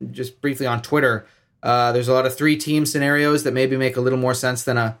up just briefly on Twitter, there's a lot of 3-team scenarios that maybe make a little more sense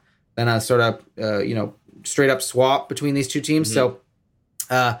than a sort of, straight up swap between these two teams. Mm-hmm.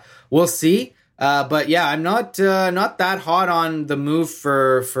 So, we'll see. But I'm not that hot on the move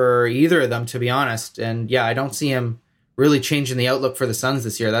for either of them, to be honest. And I don't see him really changing the outlook for the Suns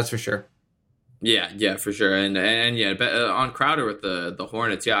this year. That's for sure. Yeah, for sure. And on Crowder with the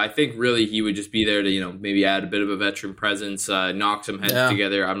Hornets, I think really he would just be there to, maybe add a bit of a veteran presence, knock some heads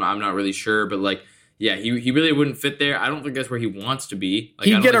together. I'm not really sure, but he really wouldn't fit there. I don't think that's where he wants to be.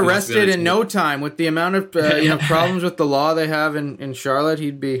 He'd get arrested in no time with the amount of problems with the law they have in Charlotte.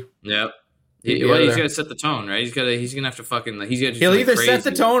 He'd be. Yep. He's got to set the tone, right? He's gonna have to fucking. He'll either set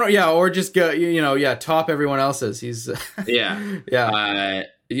the tone or just go, top everyone else's. He's. Yeah.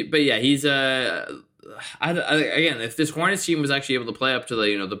 He's again, if this Hornets team was actually able to play up to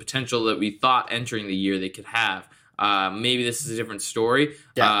the potential that we thought entering the year they could have. Maybe this is a different story.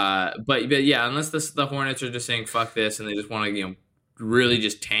 But unless the Hornets are just saying fuck this and they just want to really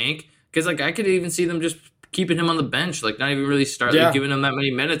just tank, because I could even see them just keeping him on the bench, not even really start giving him that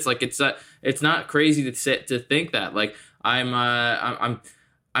many minutes. It's not crazy to think that.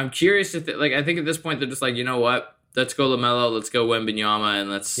 I'm curious if I think at this point they're just like, you know what? Let's go LaMelo, let's go Wembanyama, and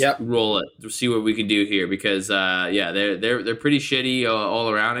let's roll it. Let's see what we can do here because they're pretty shitty all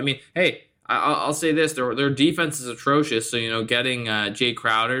around. I mean, hey, I'll say this: their defense is atrocious. So getting Jay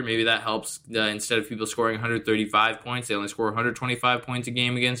Crowder, maybe that helps. Instead of people scoring 135 points, they only score 125 points a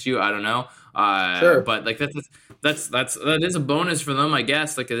game against you. I don't know. Sure. But like that is a bonus for them, I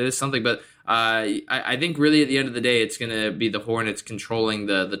guess. Like it is something, but I think really at the end of the day, it's going to be the Hornets controlling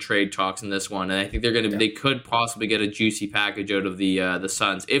the trade talks in this one, and I think they could possibly get a juicy package out of the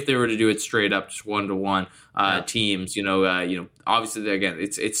Suns if they were to do it straight up, just 1-to-1 teams. Obviously again,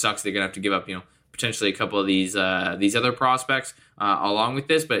 it sucks they're going to have to give up potentially a couple of these other prospects along with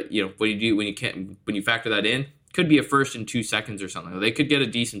this, but when you factor that in. Could be a first in 2 seconds or something. They could get a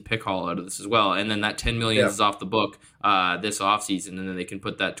decent pick haul out of this as well, and then that $10 million is off the book this offseason, and then they can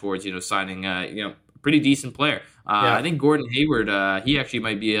put that towards signing a pretty decent player. I think Gordon Hayward he actually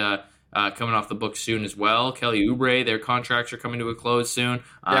might be coming off the book soon as well. Kelly Oubre, their contracts are coming to a close soon,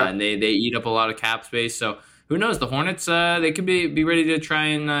 and they eat up a lot of cap space. So who knows? The Hornets they could be ready to try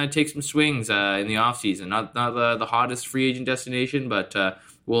and take some swings in the offseason. Not the hottest free agent destination, but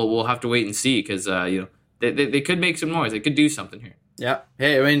we'll have to wait and see because They could make some noise. They could do something here. Yeah.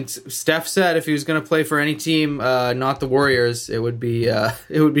 Hey, I mean, Steph said if he was going to play for any team, not the Warriors, it would be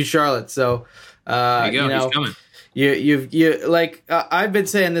Charlotte. So there you go. He's coming. You like I've been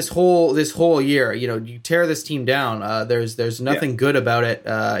saying this whole year. You tear this team down. There's nothing good about it.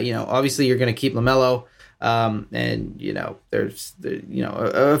 Obviously you're going to keep LaMelo. And there's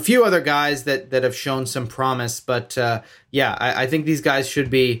a few other guys that have shown some promise, but I think these guys should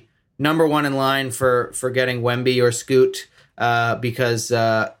be number one in line for getting Wemby or Scoot, because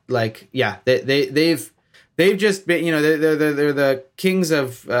they've just been they're the kings of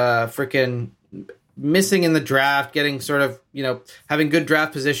freaking missing in the draft, getting sort of having good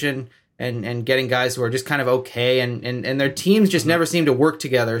draft position and getting guys who are just kind of okay, and their teams just never seem to work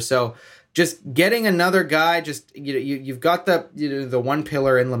together. So just getting another guy, you've got the one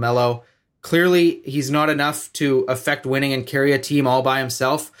pillar in LaMelo. Clearly, he's not enough to affect winning and carry a team all by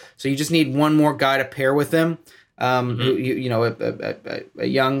himself. So you just need one more guy to pair with him, a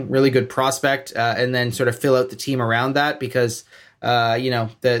young, really good prospect, and then sort of fill out the team around that. Because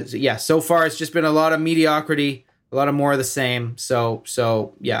so far it's just been a lot of mediocrity, a lot of more of the same. So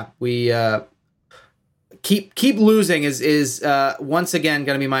we keep losing is once again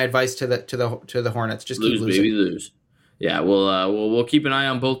going to be my advice to the Hornets. Just keep losing, baby, lose. Yeah, we'll keep an eye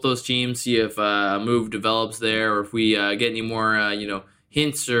on both those teams, see if a move develops there, or if we get any more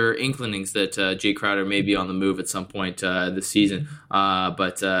hints or inklings that Jay Crowder may be on the move at some point this season.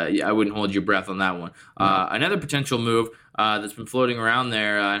 But I wouldn't hold your breath on that one. Another potential move that's been floating around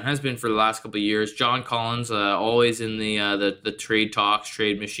there and has been for the last couple of years. John Collins, always in the trade talks,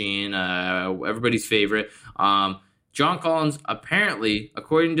 trade machine, everybody's favorite. John Collins, apparently,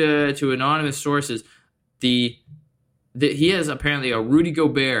 according to anonymous sources, he has apparently a Rudy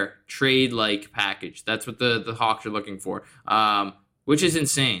Gobert trade-like package. That's what the Hawks are looking for, which is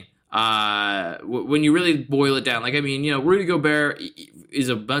insane. When you really boil it down, Rudy Gobert is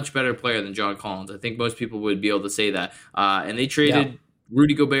a much better player than John Collins. I think most people would be able to say that. And they traded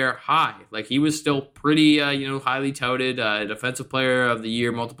Rudy Gobert high. Like, he was still pretty, highly touted, defensive player of the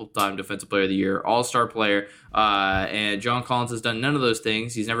year, multiple-time defensive player of the year, all-star player. And John Collins has done none of those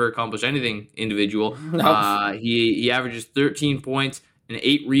things. He's never accomplished anything individual. No. He averages 13 points and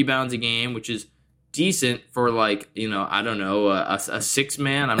 8 rebounds a game, which is decent for a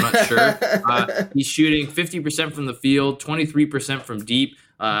six-man. I'm not sure. He's shooting 50% from the field, 23% from deep.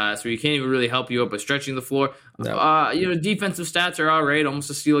 So he can't even really help you out by stretching the floor. No. Defensive stats are all right, almost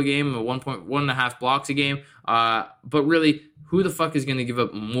a steal a game, 1.5 blocks a game. But really, who the fuck is going to give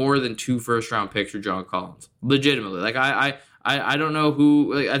up more than 2 first-round picks for John Collins? Legitimately, I don't know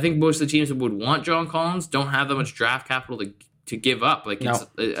who. I think most of the teams that would want John Collins don't have that much draft capital to give up.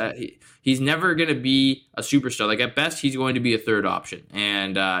 He's never going to be a superstar. At best, he's going to be a third option.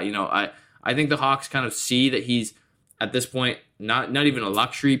 And I think the Hawks kind of see that he's at this point not even a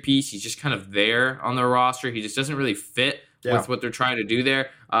luxury piece. He's just kind of there on their roster. He just doesn't really fit with what they're trying to do there.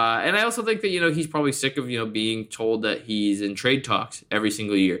 And I also think that he's probably sick of being told that he's in trade talks every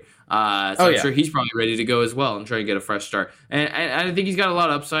single year. I'm sure he's probably ready to go as well and try to get a fresh start. And I think he's got a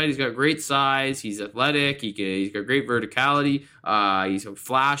lot of upside. He's got great size. He's athletic. He's got great verticality. He's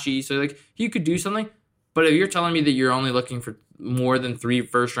flashy. So he could do something. But if you're telling me that you're only looking for more than 3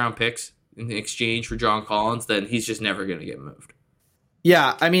 first-round picks in exchange for John Collins, then he's just never going to get moved.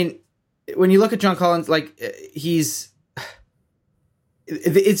 Yeah, I mean, when you look at John Collins,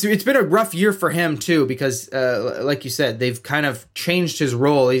 it's been a rough year for him too, because like you said, they've kind of changed his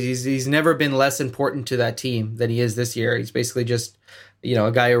role. He's never been less important to that team than he is this year. He's basically just,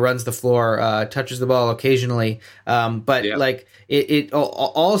 a guy who runs the floor, touches the ball occasionally. But like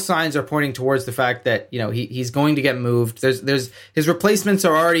all signs are pointing towards the fact that, he's going to get moved. There's his replacements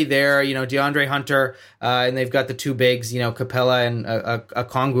are already there, DeAndre Hunter, and they've got the two bigs, Capella and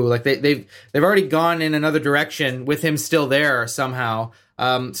Okongwu. Like they've already gone in another direction with him still there somehow.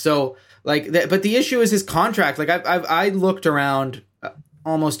 So like, but the issue is his contract. Like I looked around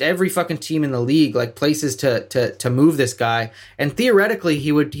almost every fucking team in the league, like places to move this guy, and theoretically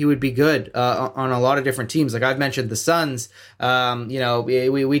he would be good on a lot of different teams. Like I've mentioned the Suns,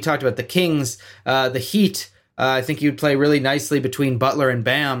 we talked about the Kings, the Heat. I think he would play really nicely between Butler and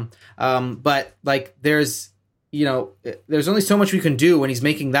Bam. But like there's only so much we can do when he's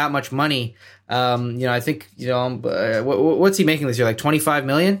making that much money. I think what's he making this year? Like 25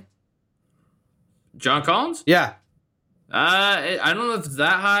 million? John Collins? Yeah. I don't know if it's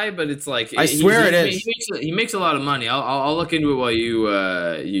that high, but it's like I swear it is. He makes a lot of money. I'll look into it while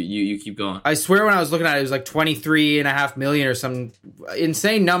you keep going. I swear when I was looking at it, it was like 23.5 million or some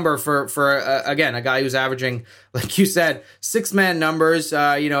insane number for again a guy who's averaging, like you said, 6-man numbers,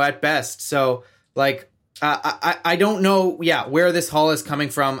 at best. So like I don't know, where this haul is coming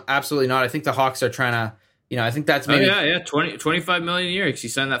from. Absolutely not. I think the Hawks are trying to. I think that's maybe 25 million a year because he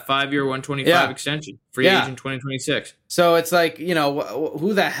signed that 5-year 125 extension, free agent 2026. So it's like,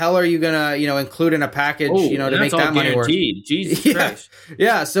 who the hell are you gonna include in a package to make that money work? Jesus Christ.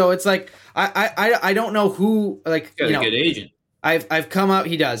 Yeah, so it's like I don't know who, like, a good agent. I've come up.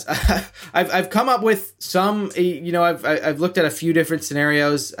 He does. I've come up with some. I've looked at a few different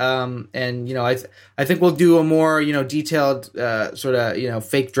scenarios. And I think we'll do a more detailed sort of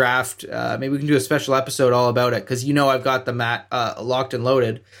fake draft. Maybe we can do a special episode all about it because I've got the mat locked and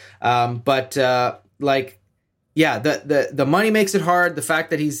loaded. But the money makes it hard. The fact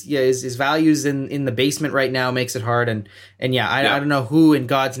that his values in the basement right now makes it hard. I don't know who in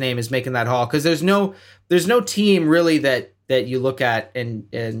God's name is making that haul, because there's no team really that you look at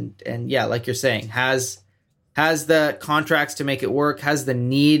and like you're saying, has the contracts to make it work, has the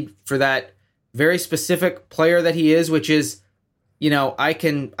need for that very specific player that he is, which is, I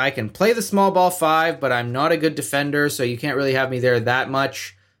can play the small ball 5, but I'm not a good defender, so you can't really have me there that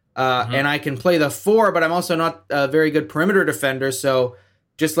much. And I can play the 4, but I'm also not a very good perimeter defender. So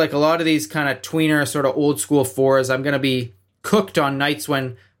just like a lot of these kind of tweener sort of old school 4s, I'm going to be cooked on nights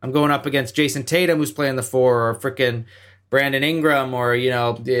when I'm going up against Jason Tatum, who's playing the 4, or frickin' Brandon Ingram, or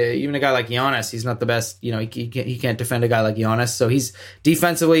even a guy like Giannis. He's not the best. He can't defend a guy like Giannis. So he's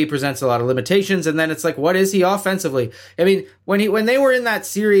defensively, he presents a lot of limitations. And then it's like, what is he offensively? I mean, when they were in that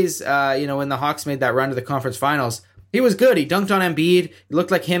series, when the Hawks made that run to the conference finals, he was good. He dunked on Embiid. It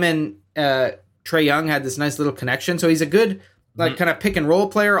looked like him and Trae Young had this nice little connection. So he's a good kind of pick and roll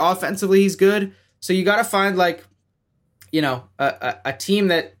player. Offensively, he's good. So you got to find like a team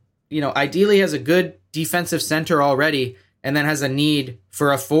that ideally has a good defensive center already, and then has a need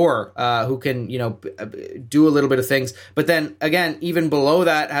for a 4 who can, do a little bit of things. But then again, even below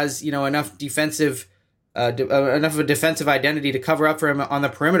that has, enough defensive, enough of a defensive identity to cover up for him on the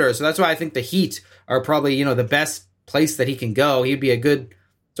perimeter. So that's why I think the Heat are probably, the best place that he can go. He'd be a good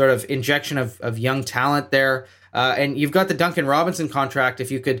sort of injection of young talent there. And you've got the Duncan Robinson contract.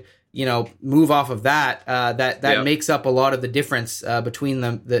 If you could, move off of that, that makes up a lot of the difference between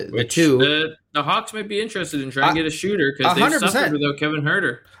the two. The Hawks might be interested in trying to get a shooter because they've suffered without Kevin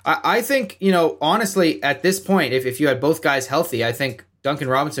Huerter. I think, honestly, at this point, if you had both guys healthy, I think Duncan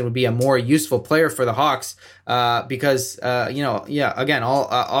Robinson would be a more useful player for the Hawks because, again,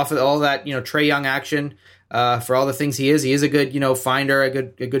 off of all that, Trae Young action, for all the things he is a good, finder, a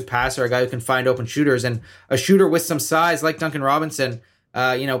good passer, a guy who can find open shooters, and a shooter with some size like Duncan Robinson,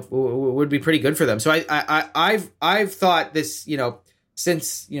 would be pretty good for them. So I've thought this,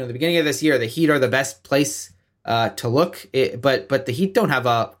 since the beginning of this year, the Heat are the best place to look. But the Heat don't have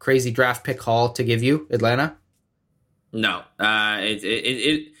a crazy draft pick haul to give you, Atlanta. No,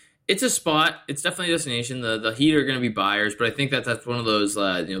 it's a spot. It's definitely a destination. The Heat are going to be buyers, but I think that's one of those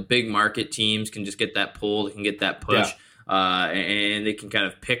big market teams can just get that pull, they can get that push. Yeah. And they can kind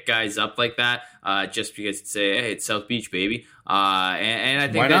of pick guys up like that just because hey, it's South Beach, baby. And I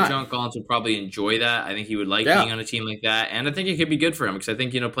think that John Collins would probably enjoy that. I think he would like being on a team like that. And I think it could be good for him because I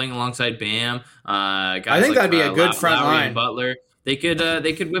think, playing alongside Bam, guys I think that'd be a good front Lowry line. And Butler. they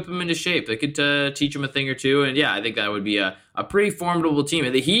could whip him into shape. They could teach him a thing or two, and yeah, I think that would be a pretty formidable team.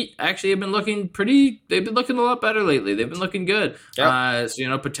 And the Heat actually have been looking they've been looking a lot better lately. They've been looking good. Yep.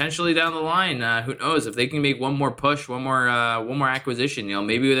 So potentially down the line, who knows if they can make one more push, one more acquisition.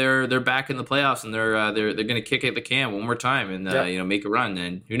 Maybe they're back in the playoffs and they're going to kick at the can one more time and make a run.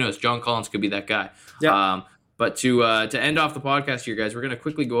 And who knows, John Collins could be that guy. Yep. But to end off the podcast here, guys, we're going to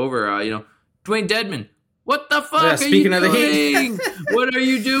quickly go over Dwayne Dedmon. What the fuck are you doing? What are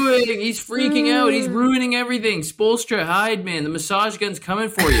you doing? He's freaking out. He's ruining everything. Spoelstra, hide, man. The massage gun's coming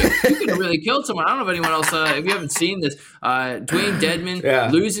for you. You could have really killed someone. I don't know if anyone else, if you haven't seen this, Dwayne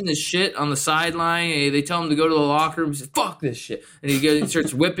Dedmon losing his shit on the sideline. They tell him to go to the locker room. He says, fuck this shit. And he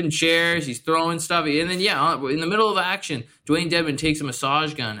starts whipping chairs. He's throwing stuff. And then, in the middle of action, Dwayne Dedmon takes a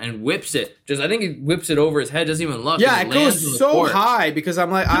massage gun and whips it. I think he whips it over his head, doesn't even look. Yeah, it goes so high because I'm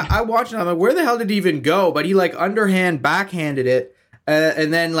like, I watched it. I'm like, where the hell did he even go? But he like underhand backhanded it.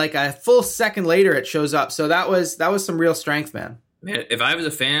 And then like a full second later, it shows up. So that was some real strength, man. Man, if I was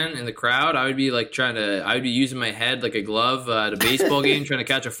a fan in the crowd, I would be like I would be using my head like a glove at a baseball game trying to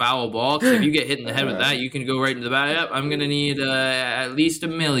catch a foul ball. Because if you get hit in the head with that, you can go right into the bat. Yep, I'm going to need at least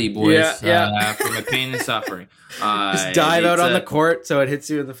 $1 million, boys, for my pain and suffering. Just dive out on the court so it hits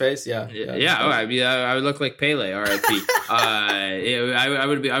you in the face. Yeah. I would look like Pele, R.I.P. I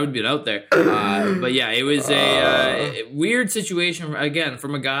would be out there. But yeah, it was a weird situation again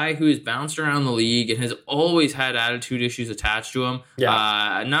from a guy who has bounced around the league and has always had attitude issues attached to him.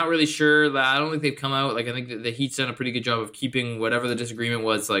 Yeah. Not really sure. I don't think they've come out. Like I think the Heat's done a pretty good job of keeping whatever the disagreement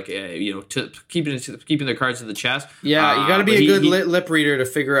was. Like keeping their cards to the chest. Yeah, you got to be a good lip reader to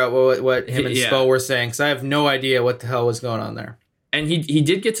figure out what him and Spo were saying. Because I have no idea what the hell was going on there. And he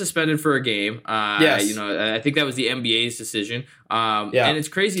did get suspended for a game. Yes. I think that was the NBA's decision. And it's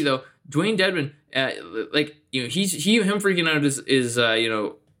crazy though. Dwayne Dedmon, him freaking out is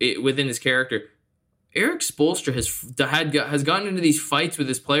within his character. Erik Spoelstra has gotten into these fights with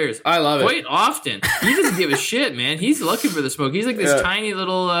his players. I love it quite often. He doesn't give a shit, man. He's looking for the smoke. He's like this tiny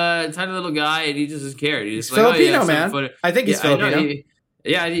little guy, and he just doesn't care. He's just Filipino, man. I think he's Filipino.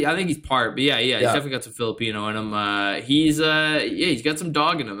 I think he's part, but he's definitely got some Filipino in him. He's got some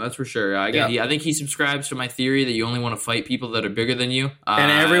dog in him, that's for sure. I think he subscribes to my theory that you only want to fight people that are bigger than you.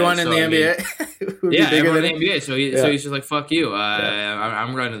 And everyone in the NBA. Everyone in the NBA. So he's just like, fuck you.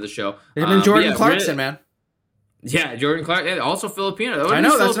 I'm running the show. Him and Jordan Clarkson, man. Yeah, Jordan Clarkson, also Filipino. I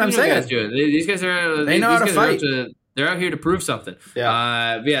know, that's what I'm saying. These guys are. They know how to fight. They're out here to prove something.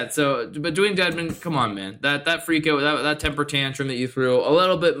 Yeah. But Dwayne Dedmon, come on, man. That freak out, that temper tantrum that you threw, a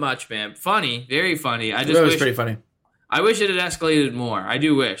little bit much, man. Funny, very funny. It was pretty funny. I wish it had escalated more. I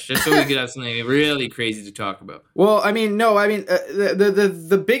do wish, just so we could have something really crazy to talk about. Well,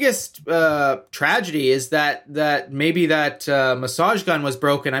 the biggest tragedy is that maybe that massage gun was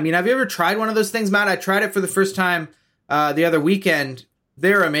broken. I mean, have you ever tried one of those things, Matt? I tried it for the first time the other weekend.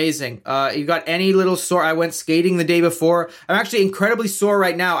 They're amazing. You got any little sore? I went skating the day before. I'm actually incredibly sore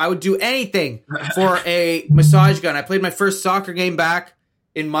right now. I would do anything for a massage gun. I played my first soccer game back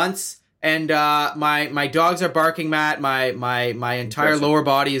in months, and my dogs are barking, Matt. My entire lower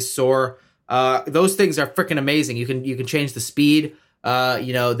body is sore. Those things are freaking amazing. You can change the speed.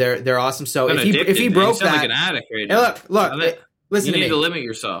 They're awesome. So if he broke that, like an addict right now. Look, listen to me. You need to limit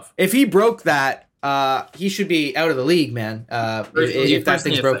yourself. If he broke that. He should be out of the league, man. If that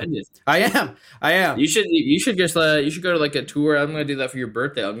thing's broken, I am. You should just you should go to like a tour. I'm going to do that for your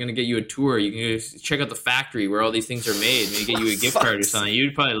birthday. I'm going to get you a tour. You can just check out the factory where all these things are made. Maybe get you a gift card or something.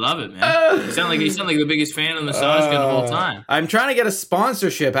 You'd probably love it, man. You sound like the biggest fan of the massage gun the whole time. I'm trying to get a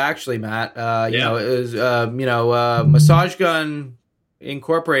sponsorship, actually, Matt. It was Massage Gun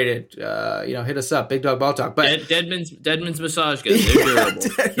Incorporated, hit us up, Big Dog Ball Talk. But Dedmon's massage guns, they're durable.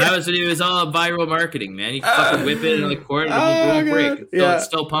 It was all viral marketing, man. You can fucking whip it in the court and it won't break. It's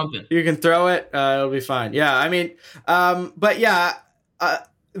still pumping. You can throw it, it'll be fine. Yeah, I mean, that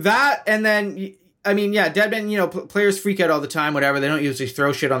and then Dedmon, players freak out all the time, whatever. They don't usually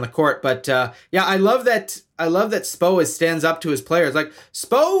throw shit on the court, but I love that Spo stands up to his players. Like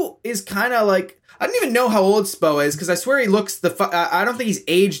Spo is kind of like, I don't even know how old Spo is because I swear he looks I don't think he's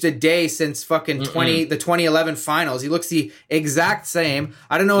aged a day since fucking the 2011 finals. He looks the exact same.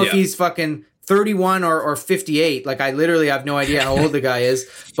 I don't know if he's fucking 31 or 58. Like I literally have no idea how old the guy is,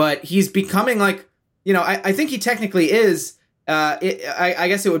 but he's becoming like, I think he technically is. I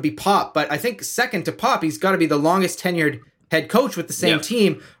guess it would be Pop, but I think second to Pop, he's got to be the longest tenured head coach with the same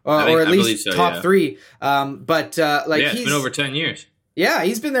team, or at least top three. He's it's been over 10 years. Yeah,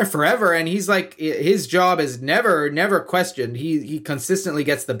 he's been there forever, and he's like, his job is never questioned. He consistently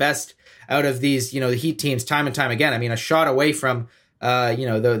gets the best out of these, the Heat teams time and time again. I mean, a shot away from,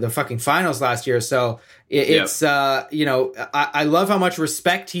 the fucking finals last year. So it's, I love how much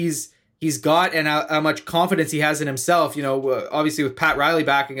respect he's got and how much confidence he has in himself. Obviously with Pat Riley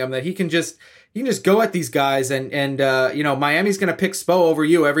backing him, that he can just go at these guys, and Miami's going to pick Spo over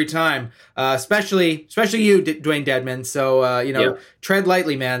you every time, especially you, Dwayne Dedman. So tread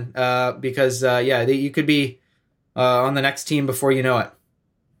lightly, man, because you could be on the next team before you know it.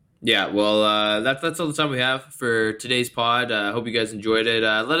 Yeah, well, that's all the time we have for today's pod. I hope you guys enjoyed it.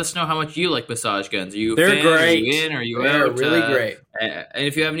 Let us know how much you like massage guns. Are you a fan? Great. Are you in? Are you They're out? really great. And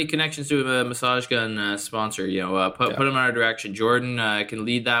if you have any connections to a massage gun sponsor, put them in our direction. Jordan can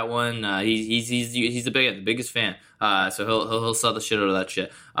lead that one. He's the biggest fan. So he'll sell the shit out of that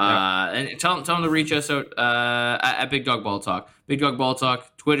shit. And tell him to reach us out at Big Dog Ball Talk. Big Dog Ball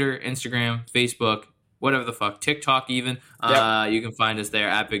Talk, Twitter, Instagram, Facebook, whatever the fuck, TikTok even. You can find us there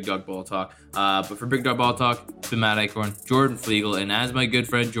at Big Dog Ball Talk. But for Big Dog Ball Talk, it's been Matt Acorn, Jordan Flegel, and as my good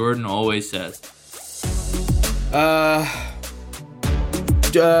friend Jordan always says,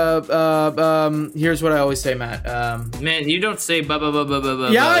 here's what I always say, Matt. man, you don't say ba ba ba ba ba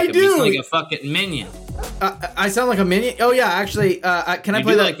ba. Yeah, I do. You sound like a fucking minion. I sound like a minion. Oh yeah, actually, can I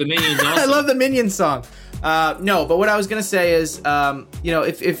play like the Minions? Also. I love the Minions song. No, but what I was gonna say is,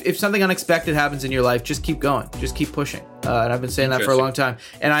 if something unexpected happens in your life, just keep going, just keep pushing. And I've been saying that for a long time.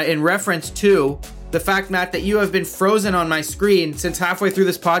 And in reference to the fact, Matt, that you have been frozen on my screen since halfway through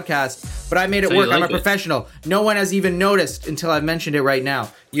this podcast, but I made it work. I'm a professional. No one has even noticed until I've mentioned it right now.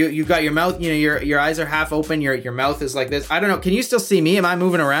 You've got your mouth, your eyes are half open. Your mouth is like this. I don't know. Can you still see me? Am I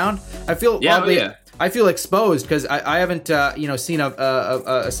moving around? I feel oddly. Yeah. I feel exposed because I haven't seen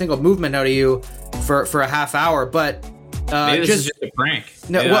a single movement out of you for a half hour, but maybe this is just a prank.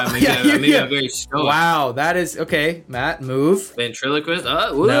 No, maybe I'm very stoic. Wow, that is okay. Matt, move. Ventriloquist.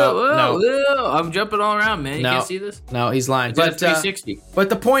 Whoa. I'm jumping all around, man. You can't see this. No, he's lying. But 360. But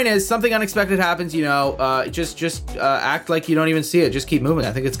the point is, something unexpected happens. Just act like you don't even see it. Just keep moving.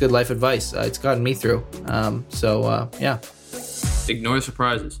 I think it's good life advice. It's gotten me through. Yeah. Ignore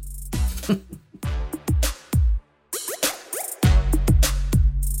surprises.